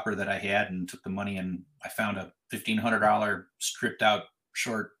old chopper that I had and took the money, and I found a $1,500 stripped out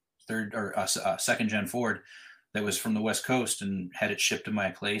short second gen Ford that was from the West Coast, and had it shipped to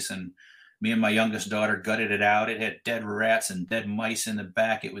my place. And me and my youngest daughter gutted it out. It had dead rats and dead mice in the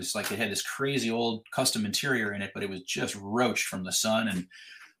back. It was like it had this crazy old custom interior in it, but it was just roached from the sun and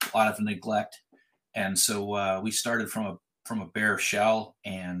a lot of neglect. And so we started from a bare shell,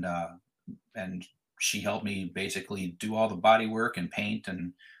 and she helped me basically do all the body work and paint.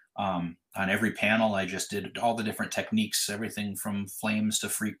 And on every panel, I just did all the different techniques, everything from flames to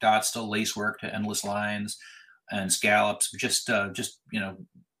freak dots to lace work to endless lines and scallops. Just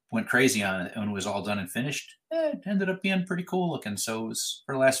went crazy on it. And when it was all done and finished, it ended up being pretty cool looking. So it was,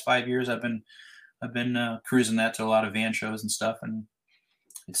 for the last 5 years, I've been cruising that to a lot of van shows and stuff, and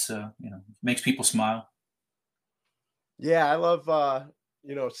it's makes people smile. Yeah, I love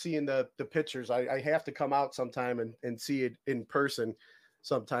seeing the pictures. I have to come out sometime and see it in person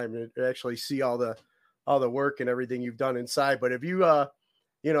sometime and actually see all the work and everything you've done inside. But if you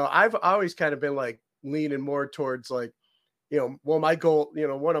I've always kind of been like leaning more towards like, my goal,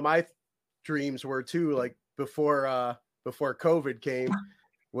 one of my dreams were too, like before COVID came,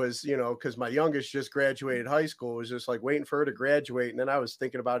 was, because my youngest just graduated high school, was just like waiting for her to graduate. And then I was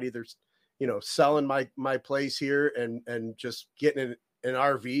thinking about either, selling my place here and just getting an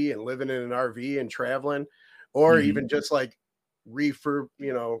RV and living in an RV and traveling, or even just like refurbing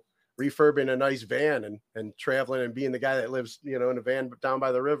a nice van and traveling and being the guy that lives, in a van down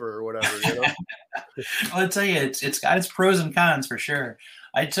by the river or whatever, I'll tell you, it's got its pros and cons for sure.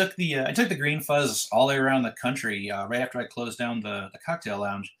 I took the Green Fuzz all the way around the country right after I closed down the cocktail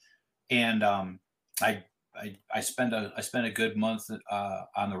lounge, and I spent a good month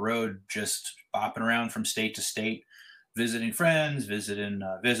on the road, just bopping around from state to state, visiting friends,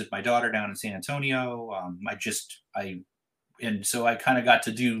 visit my daughter down in San Antonio. And so I kind of got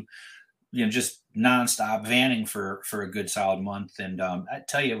to do, just nonstop vanning for a good solid month. And I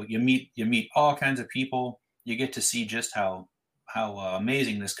tell you, you meet all kinds of people. You get to see just how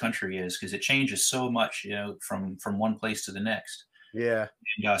amazing this country is, because it changes so much, from one place to the next. Yeah.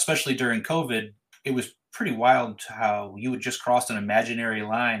 And, especially during COVID, it was pretty wild how you would just cross an imaginary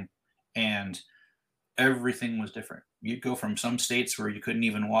line and everything was different. You'd go from some states where you couldn't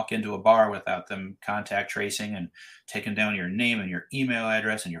even walk into a bar without them contact tracing and taking down your name and your email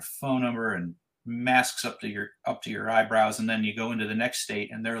address and your phone number and masks up to your eyebrows. And then you go into the next state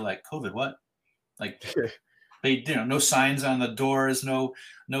and they're like, COVID, what? Like they, no signs on the doors, no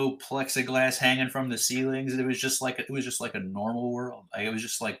plexiglass hanging from the ceilings. It was just like a normal world. It was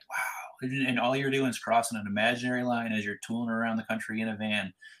just like, wow. And all you're doing is crossing an imaginary line as you're tooling around the country in a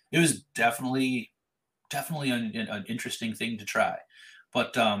van. It was definitely an interesting thing to try.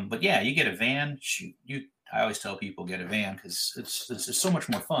 But yeah, you get a van. I always tell people get a van because it's so much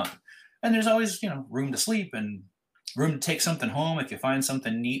more fun. And there's always, room to sleep and room to take something home if you find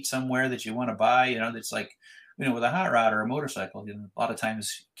something neat somewhere that you want to buy. That's like, with a hot rod or a motorcycle, a lot of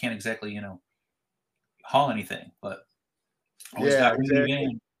times you can't exactly, haul anything. But always got room in a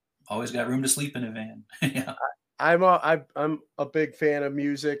van. Always got room to sleep in a van. Yeah. I'm a big fan of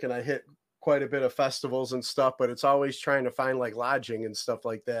music, and I hit quite a bit of festivals and stuff, but it's always trying to find like lodging and stuff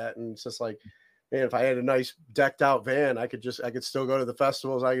like that. And it's just like, man, if I had a nice decked out van, I could still go to the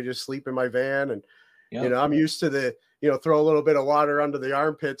festivals. I could just sleep in my van. And, I'm used to the, throw a little bit of water under the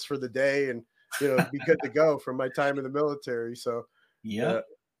armpits for the day and, be good to go from my time in the military. So, yeah.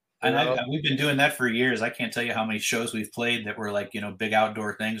 And we've been doing that for years. I can't tell you how many shows we've played that were like, big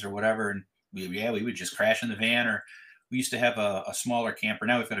outdoor things or whatever. And we would just crash in the van, or we used to have a smaller camper.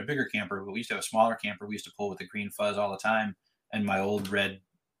 Now we've got a bigger camper, but we used to have a smaller camper. We used to pull with the Green Fuzz all the time, and my old red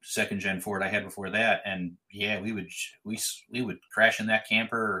second gen Ford I had before that. And yeah, we would crash in that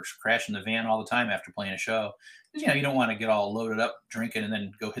camper or crash in the van all the time after playing a show. Because, you don't want to get all loaded up drinking and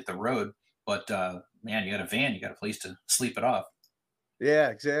then go hit the road. But man, you got a van, you got a place to sleep it off. Yeah,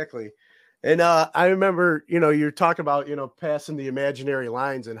 exactly. And I remember, you're talking about, passing the imaginary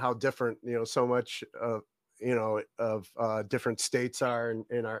lines and how different, so much of different states are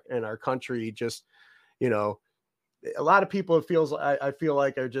in our country. Just, a lot of people, I feel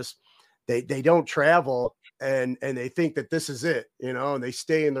like are just, they don't travel and they think that this is it, and they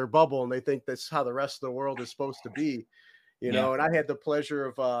stay in their bubble and they think that's how the rest of the world is supposed to be, and I had the pleasure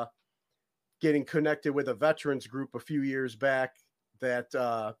of getting connected with a veterans group a few years back that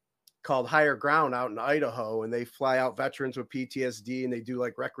called Higher Ground out in Idaho, and they fly out veterans with PTSD and they do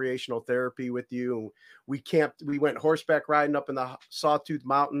like recreational therapy with you. And we went horseback riding up in the Sawtooth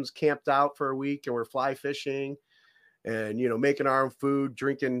Mountains, camped out for a week, and we're fly fishing and, making our own food,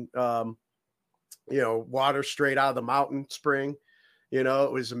 drinking, water straight out of the mountain spring. It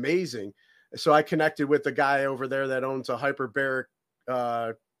was amazing. So I connected with the guy over there that owns a hyperbaric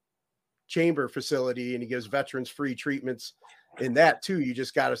chamber facility, and he gives veterans free treatments in that too. You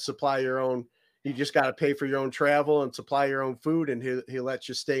just got to supply your own. You just got to pay for your own travel and supply your own food, and he'll let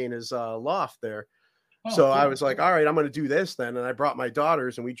you stay in his loft there. So cool. I was like, all right, I'm going to do this then. And I brought my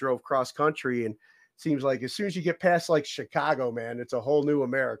daughters and we drove cross country, and it seems like as soon as you get past like Chicago, man, it's a whole new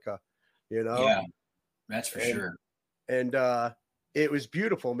America, Yeah, that's for sure. And it was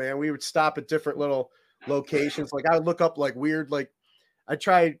beautiful, man. We would stop at different little locations. Like I would look up like weird, like I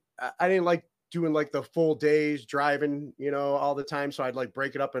didn't like doing like the full days driving, all the time. So I'd like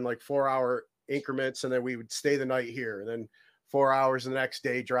break it up in like 4-hour increments, and then we would stay the night here, and then 4 hours the next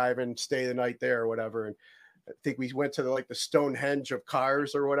day driving, stay the night there or whatever. And I think we went to the Stonehenge of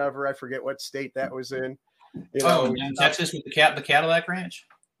cars or whatever. I forget what state that was in. In Texas with the Cadillac Ranch.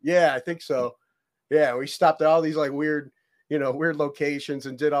 Yeah, I think so. Yeah, we stopped at all these like weird locations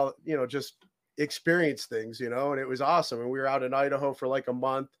and did all, just experience things, and it was awesome. And we were out in Idaho for like a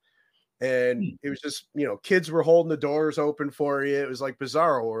month, and it was just, kids were holding the doors open for you. It was like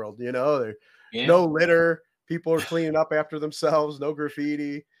Bizarro World, no litter. People are cleaning up after themselves, no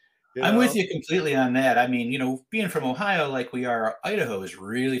graffiti. I'm with you completely on that. I mean, being from Ohio like we are, Idaho is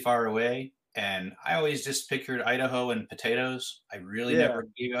really far away. And I always just pictured Idaho and potatoes. I really never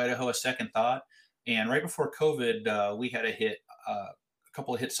gave Idaho a second thought. And right before COVID, we had a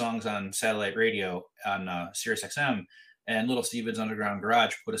couple of hit songs on satellite radio on Sirius XM, and Little Steven's Underground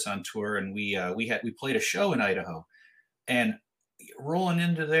Garage put us on tour, and we played a show in Idaho, and rolling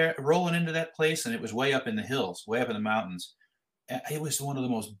into that place, and it was way up in the hills, way up in the mountains. It was one of the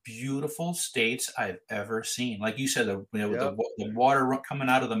most beautiful states I've ever seen. Like you said, the water coming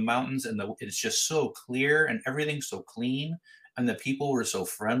out of the mountains, and it's just so clear, and everything's so clean, and the people were so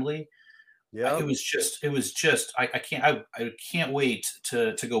friendly. Yeah, it was just. I can't wait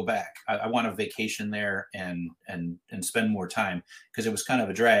to go back. I want a vacation there and spend more time, because it was kind of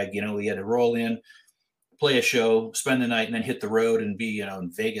a drag. We had to roll in, play a show, spend the night, and then hit the road and be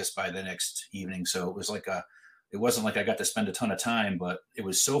in Vegas by the next evening. So it was it wasn't like I got to spend a ton of time, but it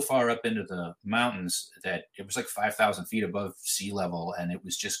was so far up into the mountains that it was like 5,000 feet above sea level, and it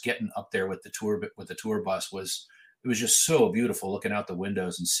was just getting up there with the tour bus it was just so beautiful, looking out the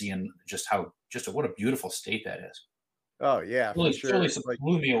windows and seeing what a beautiful state that is. Oh yeah, really, sure. Really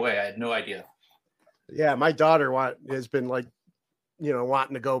blew me away. I had no idea. Yeah, my daughter has been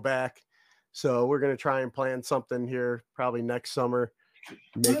wanting to go back, so we're gonna try and plan something here probably next summer.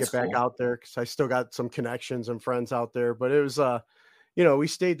 Make it back out there, because I still got some connections and friends out there. But it was we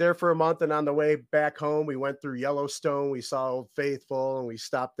stayed there for a month, and on the way back home we went through Yellowstone, we saw Old Faithful, and we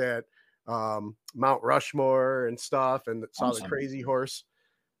stopped at Mount Rushmore and stuff, and saw the Crazy Horse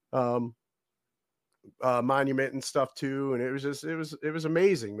monument and stuff too. And it was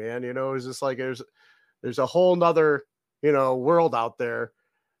amazing, man. It was just like there's a whole nother world out there.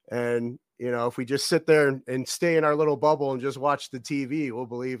 And if we just sit there and stay in our little bubble and just watch the TV, we'll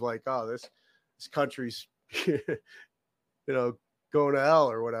believe like, oh, this country's going to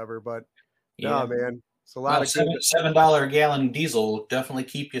hell or whatever. But no, man, it's a lot of $7 a gallon diesel will definitely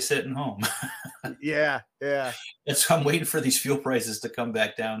keep you sitting home. Yeah. I'm waiting for these fuel prices to come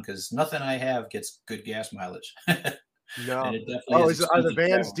back down, because nothing I have gets good gas mileage. No. And it definitely are the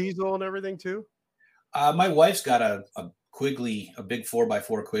vans diesel and everything too? My wife's got a Quigley, a big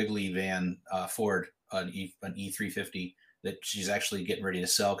 4x4 Quigley van, Ford, an E350 that she's actually getting ready to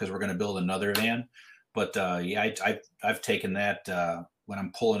sell, because we're going to build another van. But I've taken that when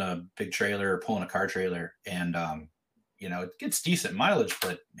I'm pulling a big trailer or pulling a car trailer, and it gets decent mileage,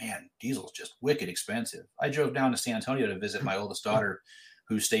 but man, diesel's just wicked expensive. I drove down to San Antonio to visit my oldest daughter,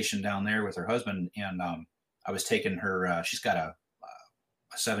 who's stationed down there with her husband, and I was taking her. She's got a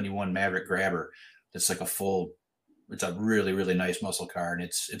 71 Maverick Grabber that's like it's a really, really nice muscle car, and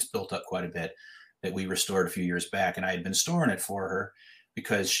it's built up quite a bit, that we restored a few years back. And I had been storing it for her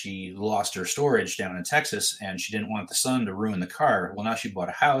because she lost her storage down in Texas, and she didn't want the sun to ruin the car. Well, now she bought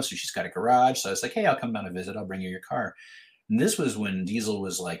a house, and she's got a garage. So I was like, hey, I'll come down to visit. I'll bring you your car. And this was when diesel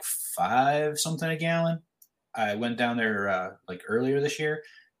was like $5 something a gallon. I went down there like earlier this year,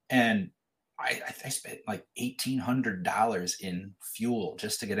 and I spent like $1,800 in fuel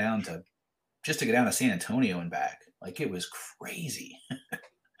just to get down to San Antonio and back. Like, it was crazy.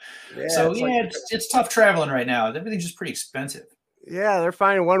 It's tough traveling right now. Everything's just pretty expensive. Yeah, they're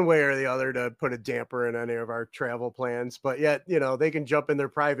finding one way or the other to put a damper in any of our travel plans, but yet, they can jump in their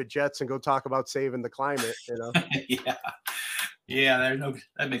private jets and go talk about saving the climate, Yeah,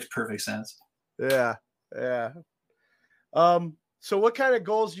 that makes perfect sense. Yeah. So what kind of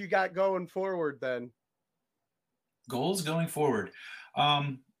goals you got going forward then? Goals going forward.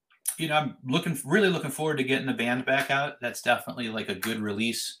 I'm really looking forward to getting the band back out. That's definitely like a good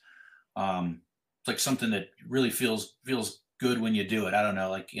release. It's like something that really feels good when you do it. I don't know,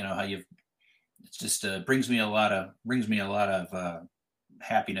 like, how it's just brings me a lot of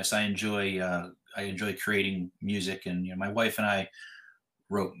happiness. I enjoy creating music, and my wife and I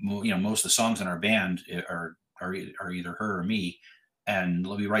wrote most of the songs in our band are either her or me, and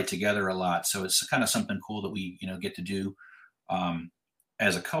we write together a lot. So it's kind of something cool that we get to do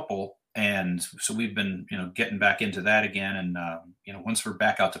as a couple. And so we've been getting back into that again. And once we're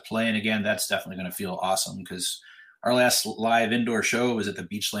back out to playing again, that's definitely going to feel awesome, because our last live indoor show was at the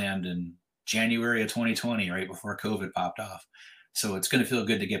Beachland in January of 2020, right before COVID popped off. So it's going to feel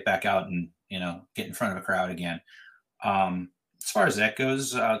good to get back out and get in front of a crowd again. As far as that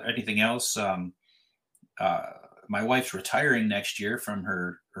goes, anything else? My wife's retiring next year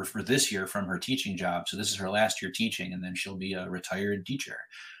for this year from her teaching job. So this is her last year teaching, and then she'll be a retired teacher.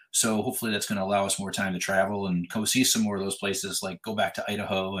 So hopefully that's going to allow us more time to travel and go see some more of those places, like go back to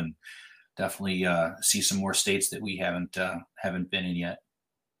Idaho and definitely see some more states that we haven't been in yet.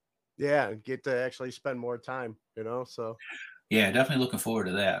 Yeah, get to actually spend more time, so. Yeah, definitely looking forward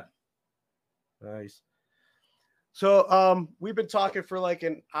to that. Nice. So we've been talking for like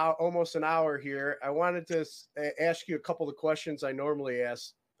almost an hour here. I wanted to ask you a couple of questions I normally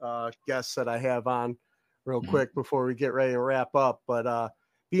ask guests that I have on real quick before we get ready to wrap up. But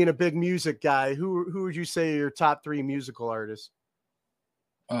being a big music guy, who would you say are your top 3 musical artists?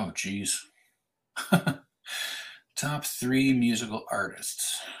 Oh, geez. Top 3 musical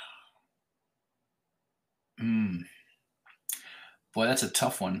artists. Boy, that's a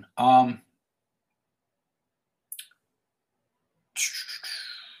tough one. All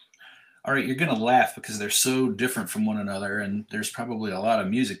right, you're going to laugh because they're so different from one another, and there's probably a lot of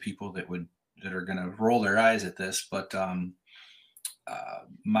music people that are going to roll their eyes at this, but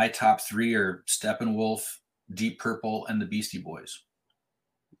my top 3 are Steppenwolf, Deep Purple, and the Beastie Boys.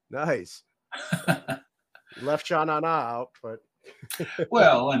 Nice. Left Sha Na Na out, but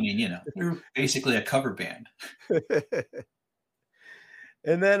well, I mean, they're basically a cover band.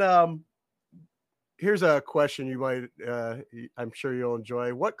 And then here's a question you might, I'm sure you'll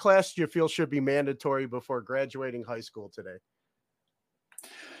enjoy. What class do you feel should be mandatory before graduating high school today?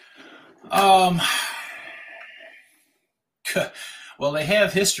 Well, they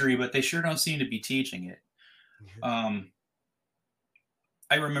have history, but they sure don't seem to be teaching it. I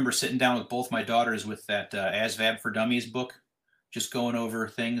remember sitting down with both my daughters with that ASVAB for Dummies book, just going over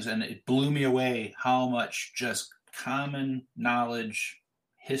things, and it blew me away how much just common knowledge,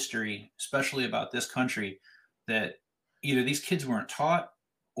 history, especially about this country, that either these kids weren't taught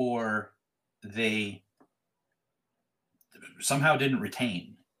or they somehow didn't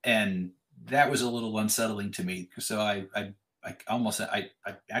retain. And that was a little unsettling to me. So I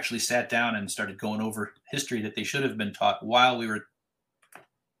actually sat down and started going over history that they should have been taught while we were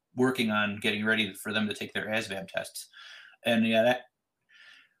working on getting ready for them to take their ASVAB tests. And yeah, that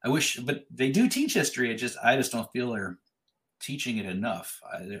I wish, but they do teach history. I just don't feel they're teaching it enough.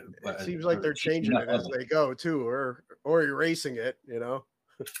 It seems like they're changing it as they go too, or erasing it,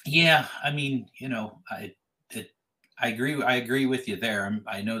 Yeah, I mean, I agree with you there.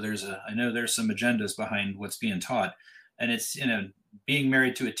 I know there's some agendas behind what's being taught, and it's being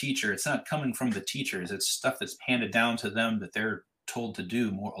married to a teacher. It's not coming from the teachers. It's stuff that's handed down to them that they're told to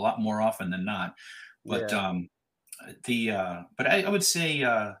do a lot more often than not. But yeah. But I would say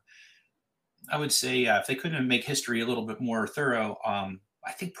if they couldn't make history a little bit more thorough, I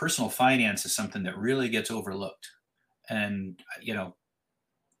think personal finance is something that really gets overlooked. And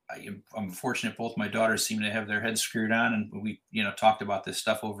I'm fortunate both my daughters seem to have their heads screwed on, and we talked about this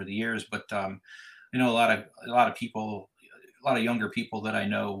stuff over the years. But a lot of people, a lot of younger people that I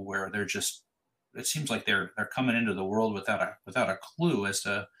know, where they're just, it seems like they're coming into the world without a clue as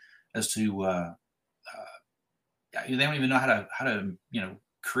to they don't even know how to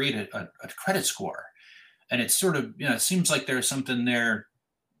create a credit score. And it's sort of, it seems like there's something there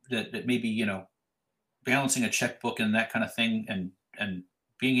that maybe, balancing a checkbook and that kind of thing, and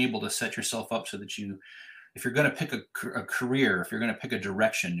being able to set yourself up so that if you're going to pick a career, if you're going to pick a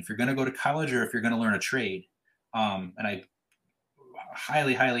direction, if you're going to go to college, or if you're going to learn a trade. And I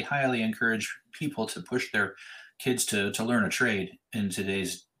highly, highly, highly encourage people to push their kids to learn a trade in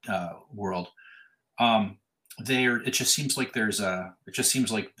today's world. It just seems like they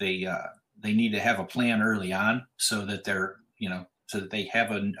need to have a plan early on, so that so that they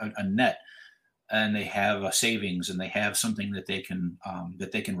have a net, and they have a savings, and they have something that they can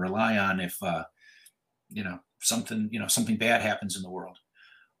rely on something bad happens in the world,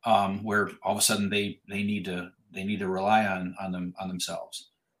 where all of a sudden they need to rely on themselves.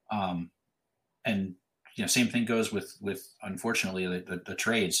 And same thing goes with unfortunately the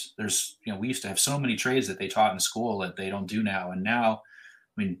trades. There's we used to have so many trades that they taught in school that they don't do now. And now,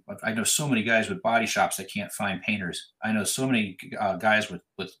 I mean, I know so many guys with body shops that can't find painters. I know so many guys with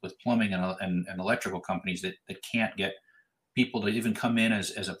plumbing and electrical companies that can't get people to even come in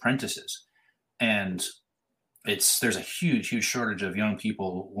as apprentices. And there's a huge shortage of young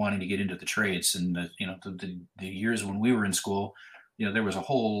people wanting to get into the trades. And the years when we were in school, there was a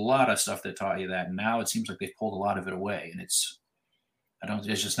whole lot of stuff that taught you that. And now it seems like they've pulled a lot of it away. And it's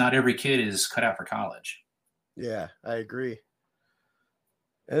just not every kid is cut out for college. Yeah, I agree.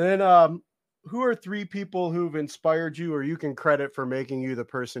 And then who are 3 people who've inspired you or you can credit for making you the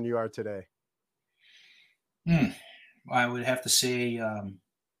person you are today? I would have to say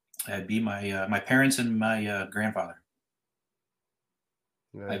it'd be my parents and my grandfather.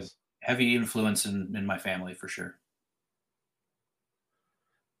 Nice. I have heavy influence in my family for sure.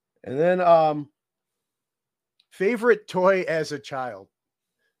 And then favorite toy as a child?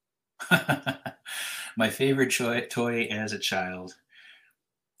 My favorite toy as a child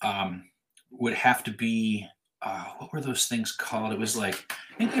would have to be what were those things called? It was like,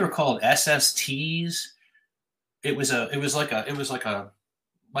 I think they were called SSTs. It was like a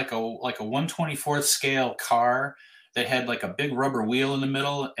 1/24th scale car that had like a big rubber wheel in the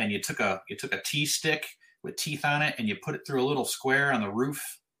middle, and you took a T stick with teeth on it and you put it through a little square on the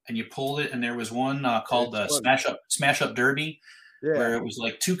roof and you pulled it, and there was one called the Smash Up Derby. Yeah. Where it was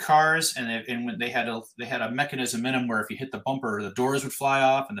like 2 cars, and when they had a mechanism in them where if you hit the bumper, the doors would fly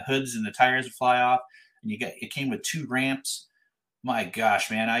off, and the hoods and the tires would fly off, and it came with 2 ramps. My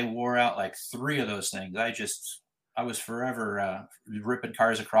gosh, man, I wore out like 3 of those things. I was forever ripping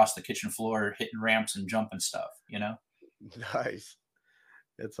cars across the kitchen floor, hitting ramps and jumping stuff. Nice,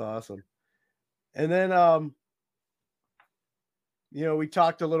 that's awesome. And then we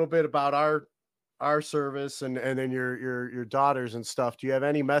talked a little bit about our service and then your daughters and stuff. Do you have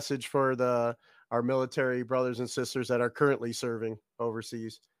any message for our military brothers and sisters that are currently serving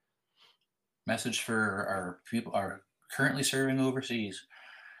overseas? Message for our people are currently serving overseas.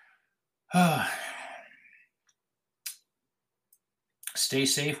 Stay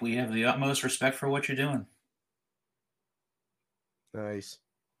safe. We have the utmost respect for what you're doing. Nice,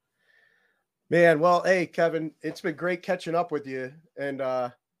 man. Well, hey, Kevin, it's been great catching up with you and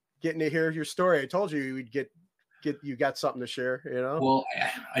getting to hear your story. I told you we'd get you got something to share, Well,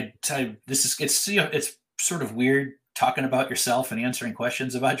 I tell you, it's sort of weird talking about yourself and answering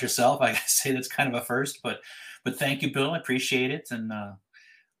questions about yourself. I gotta say that's kind of a first, but thank you, Bill. I appreciate it. And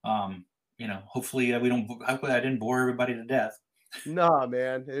hopefully I didn't bore everybody to death. No,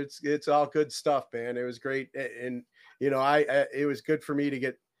 man, it's all good stuff, man. It was great. And it was good for me to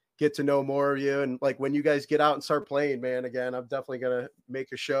get to know more of you. And like when you guys get out and start playing, man, again, I'm definitely going to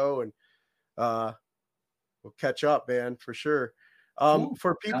make a show and we'll catch up, man, for sure. Cool.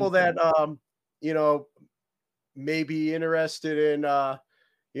 For people that, may be interested in, I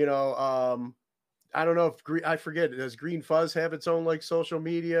don't know if I forget, does Green Fuzz have its own like social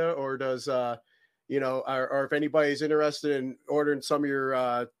media, or does, or if anybody's interested in ordering some of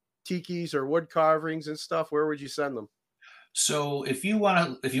your tikis or wood carvings and stuff, where would you send them? So if you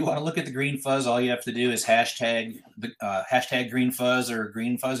want to look at the Green Fuzz, all you have to do is hashtag Green Fuzz or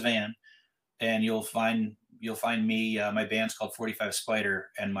Green Fuzz Van, and you'll find me. My band's called 45 Spider,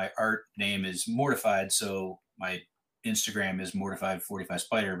 and my art name is Mortified. So my Instagram is Mortified 45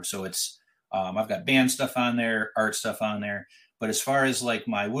 Spider. So it's I've got band stuff on there, art stuff on there. But as far as like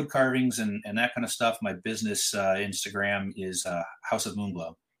my wood carvings and that kind of stuff, my business Instagram is House of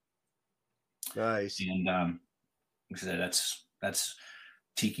Moonglow. Nice. And that's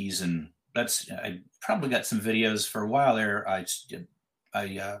tikis, and I probably got some videos for a while there. I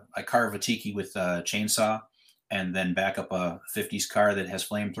carve a tiki with a chainsaw and then back up a 50s car that has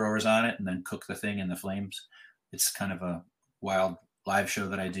flamethrowers on it and then cook the thing in the flames. It's kind of a wild live show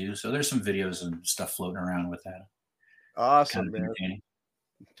that I do. So there's some videos and stuff floating around with that. Awesome, man.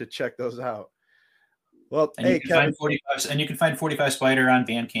 To check those out. Well, and hey, Kevin. You can find 45 Spider on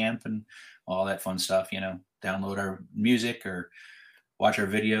Bandcamp and all that fun stuff, download our music or watch our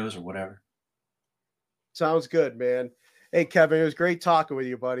videos or whatever. Sounds good, man. Hey, Kevin, it was great talking with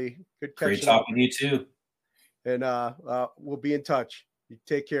you, buddy. Good catching Great talking with you too. And we'll be in touch. You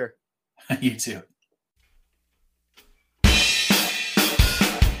take care. You too.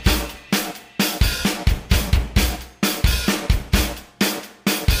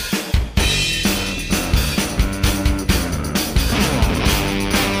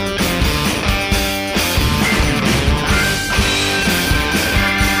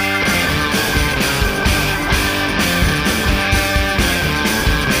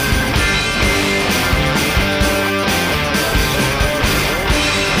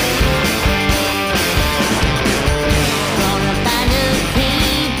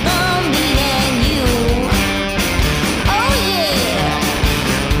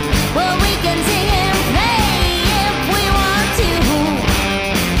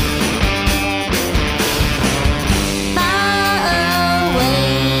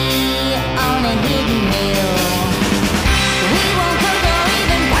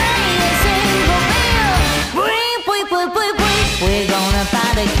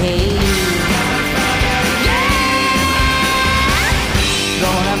 a cave.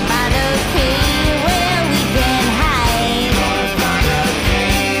 Gonna find a cave where we can hide.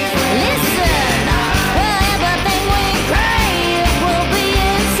 Listen, everything we crave will be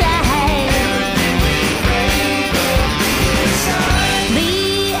inside.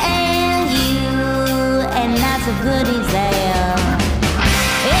 Me and you, and lots of goodies there.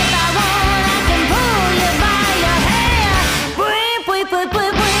 If I want, I can pull you by your hair.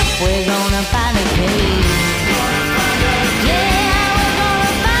 We're gonna find a cave.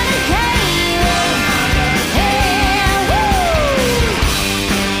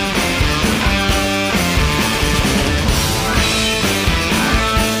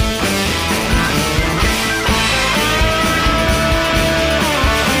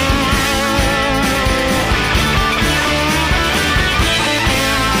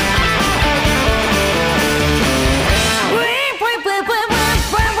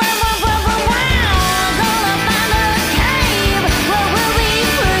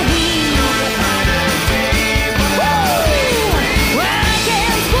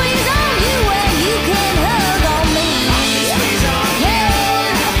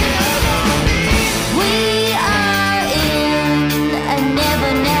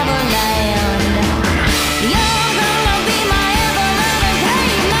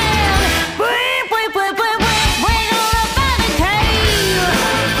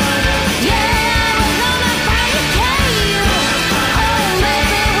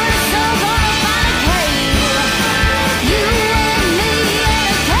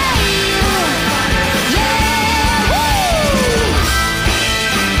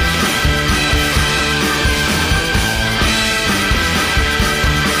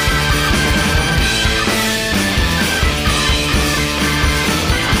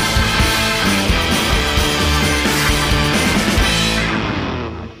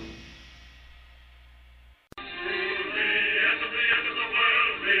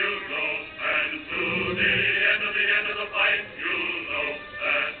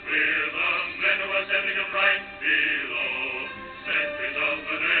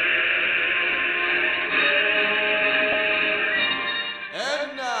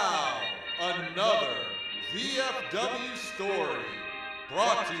 VFW story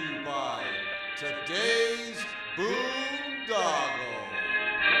brought to you by today's Boondoggle.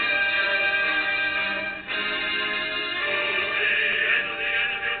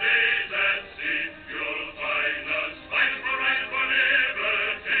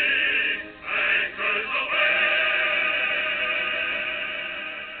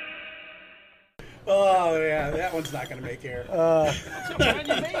 Oh yeah, that one's not gonna make air.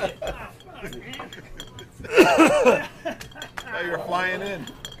 Now you're flying in.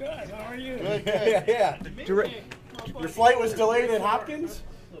 Good. How are you? Good. Yeah. Your flight was delayed at Hopkins?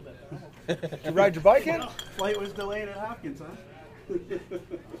 Did you ride your bike in? Flight was delayed at Hopkins, huh?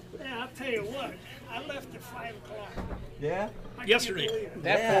 Yeah, I'll tell you what. I left at 5 o'clock. Yeah. Yesterday.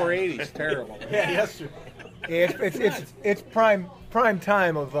 That 480 is terrible. Yeah, yesterday. Yeah, it's prime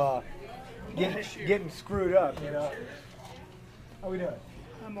time of getting screwed up, you know. How we doing?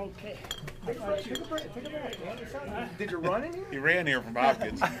 I'm okay. Take a break. Did you run in here? He ran here from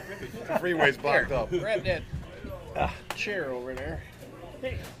Hopkins. The freeway's blocked up. Grab that chair over there.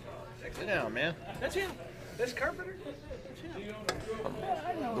 Hey, Sit down, man. that's him. This carpenter?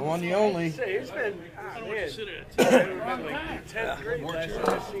 The one you only. Say, it's been, I don't want to sit at 10th grade last time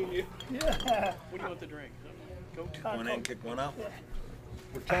I've seen you. Yeah. What do you want to drink? Go to One in, kick one out.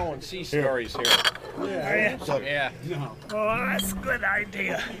 We're telling sea stories here. Yeah. Yeah. No. Oh, that's a good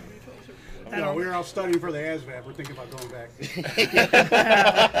idea. No, we were all studying for the ASVAB. We're thinking about going back.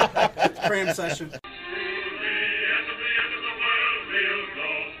 It's cram session.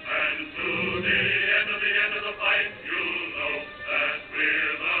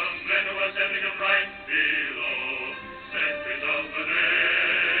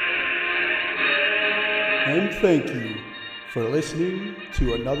 And thank you for listening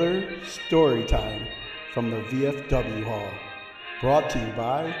to another story time from the VFW Hall, brought to you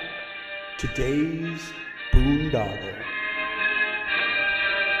by today's Boondoggle.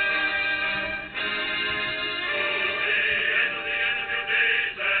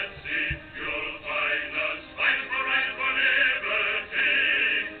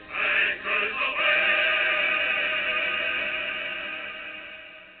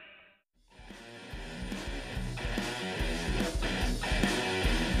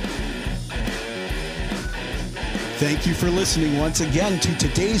 Thank you for listening once again to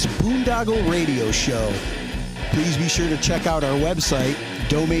today's Boondoggle Radio Show. Please be sure to check out our website,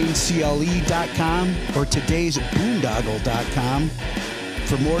 domaincle.com or todaysboondoggle.com,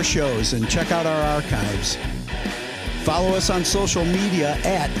 for more shows and check out our archives. Follow us on social media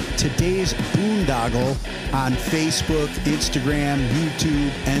at Today's Boondoggle on Facebook, Instagram,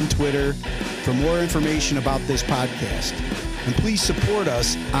 YouTube, and Twitter for more information about this podcast. And please support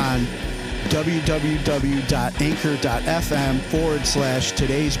us on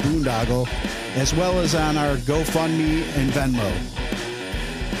www.anchor.fm/Today's Boondoggle, as well as on our GoFundMe and Venmo.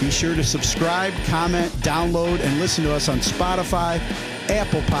 Be sure to subscribe, comment, download, and listen to us on Spotify,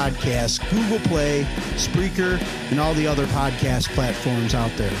 Apple Podcasts, Google Play, Spreaker, and all the other podcast platforms out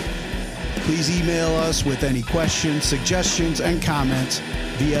there. Please email us with any questions, suggestions, and comments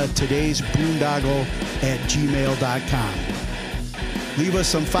via todaysboondoggle@gmail.com. Leave us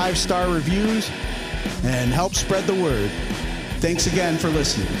some 5-star reviews and help spread the word. Thanks again for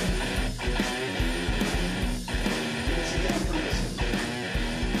listening.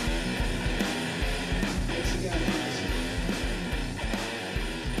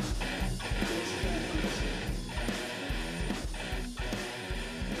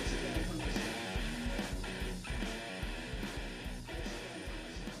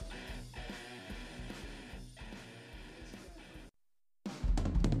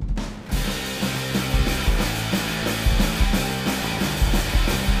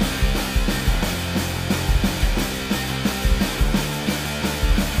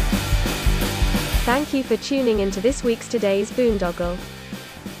 Thank you for tuning into this week's Today's Boondoggle.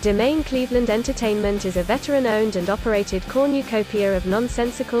 Domain Cleveland Entertainment is a veteran-owned and operated cornucopia of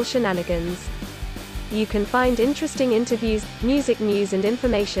nonsensical shenanigans. You can find interesting interviews, music news and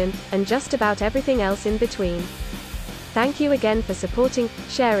information, and just about everything else in between. Thank you again for supporting,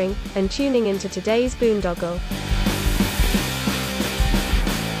 sharing, and tuning into Today's Boondoggle.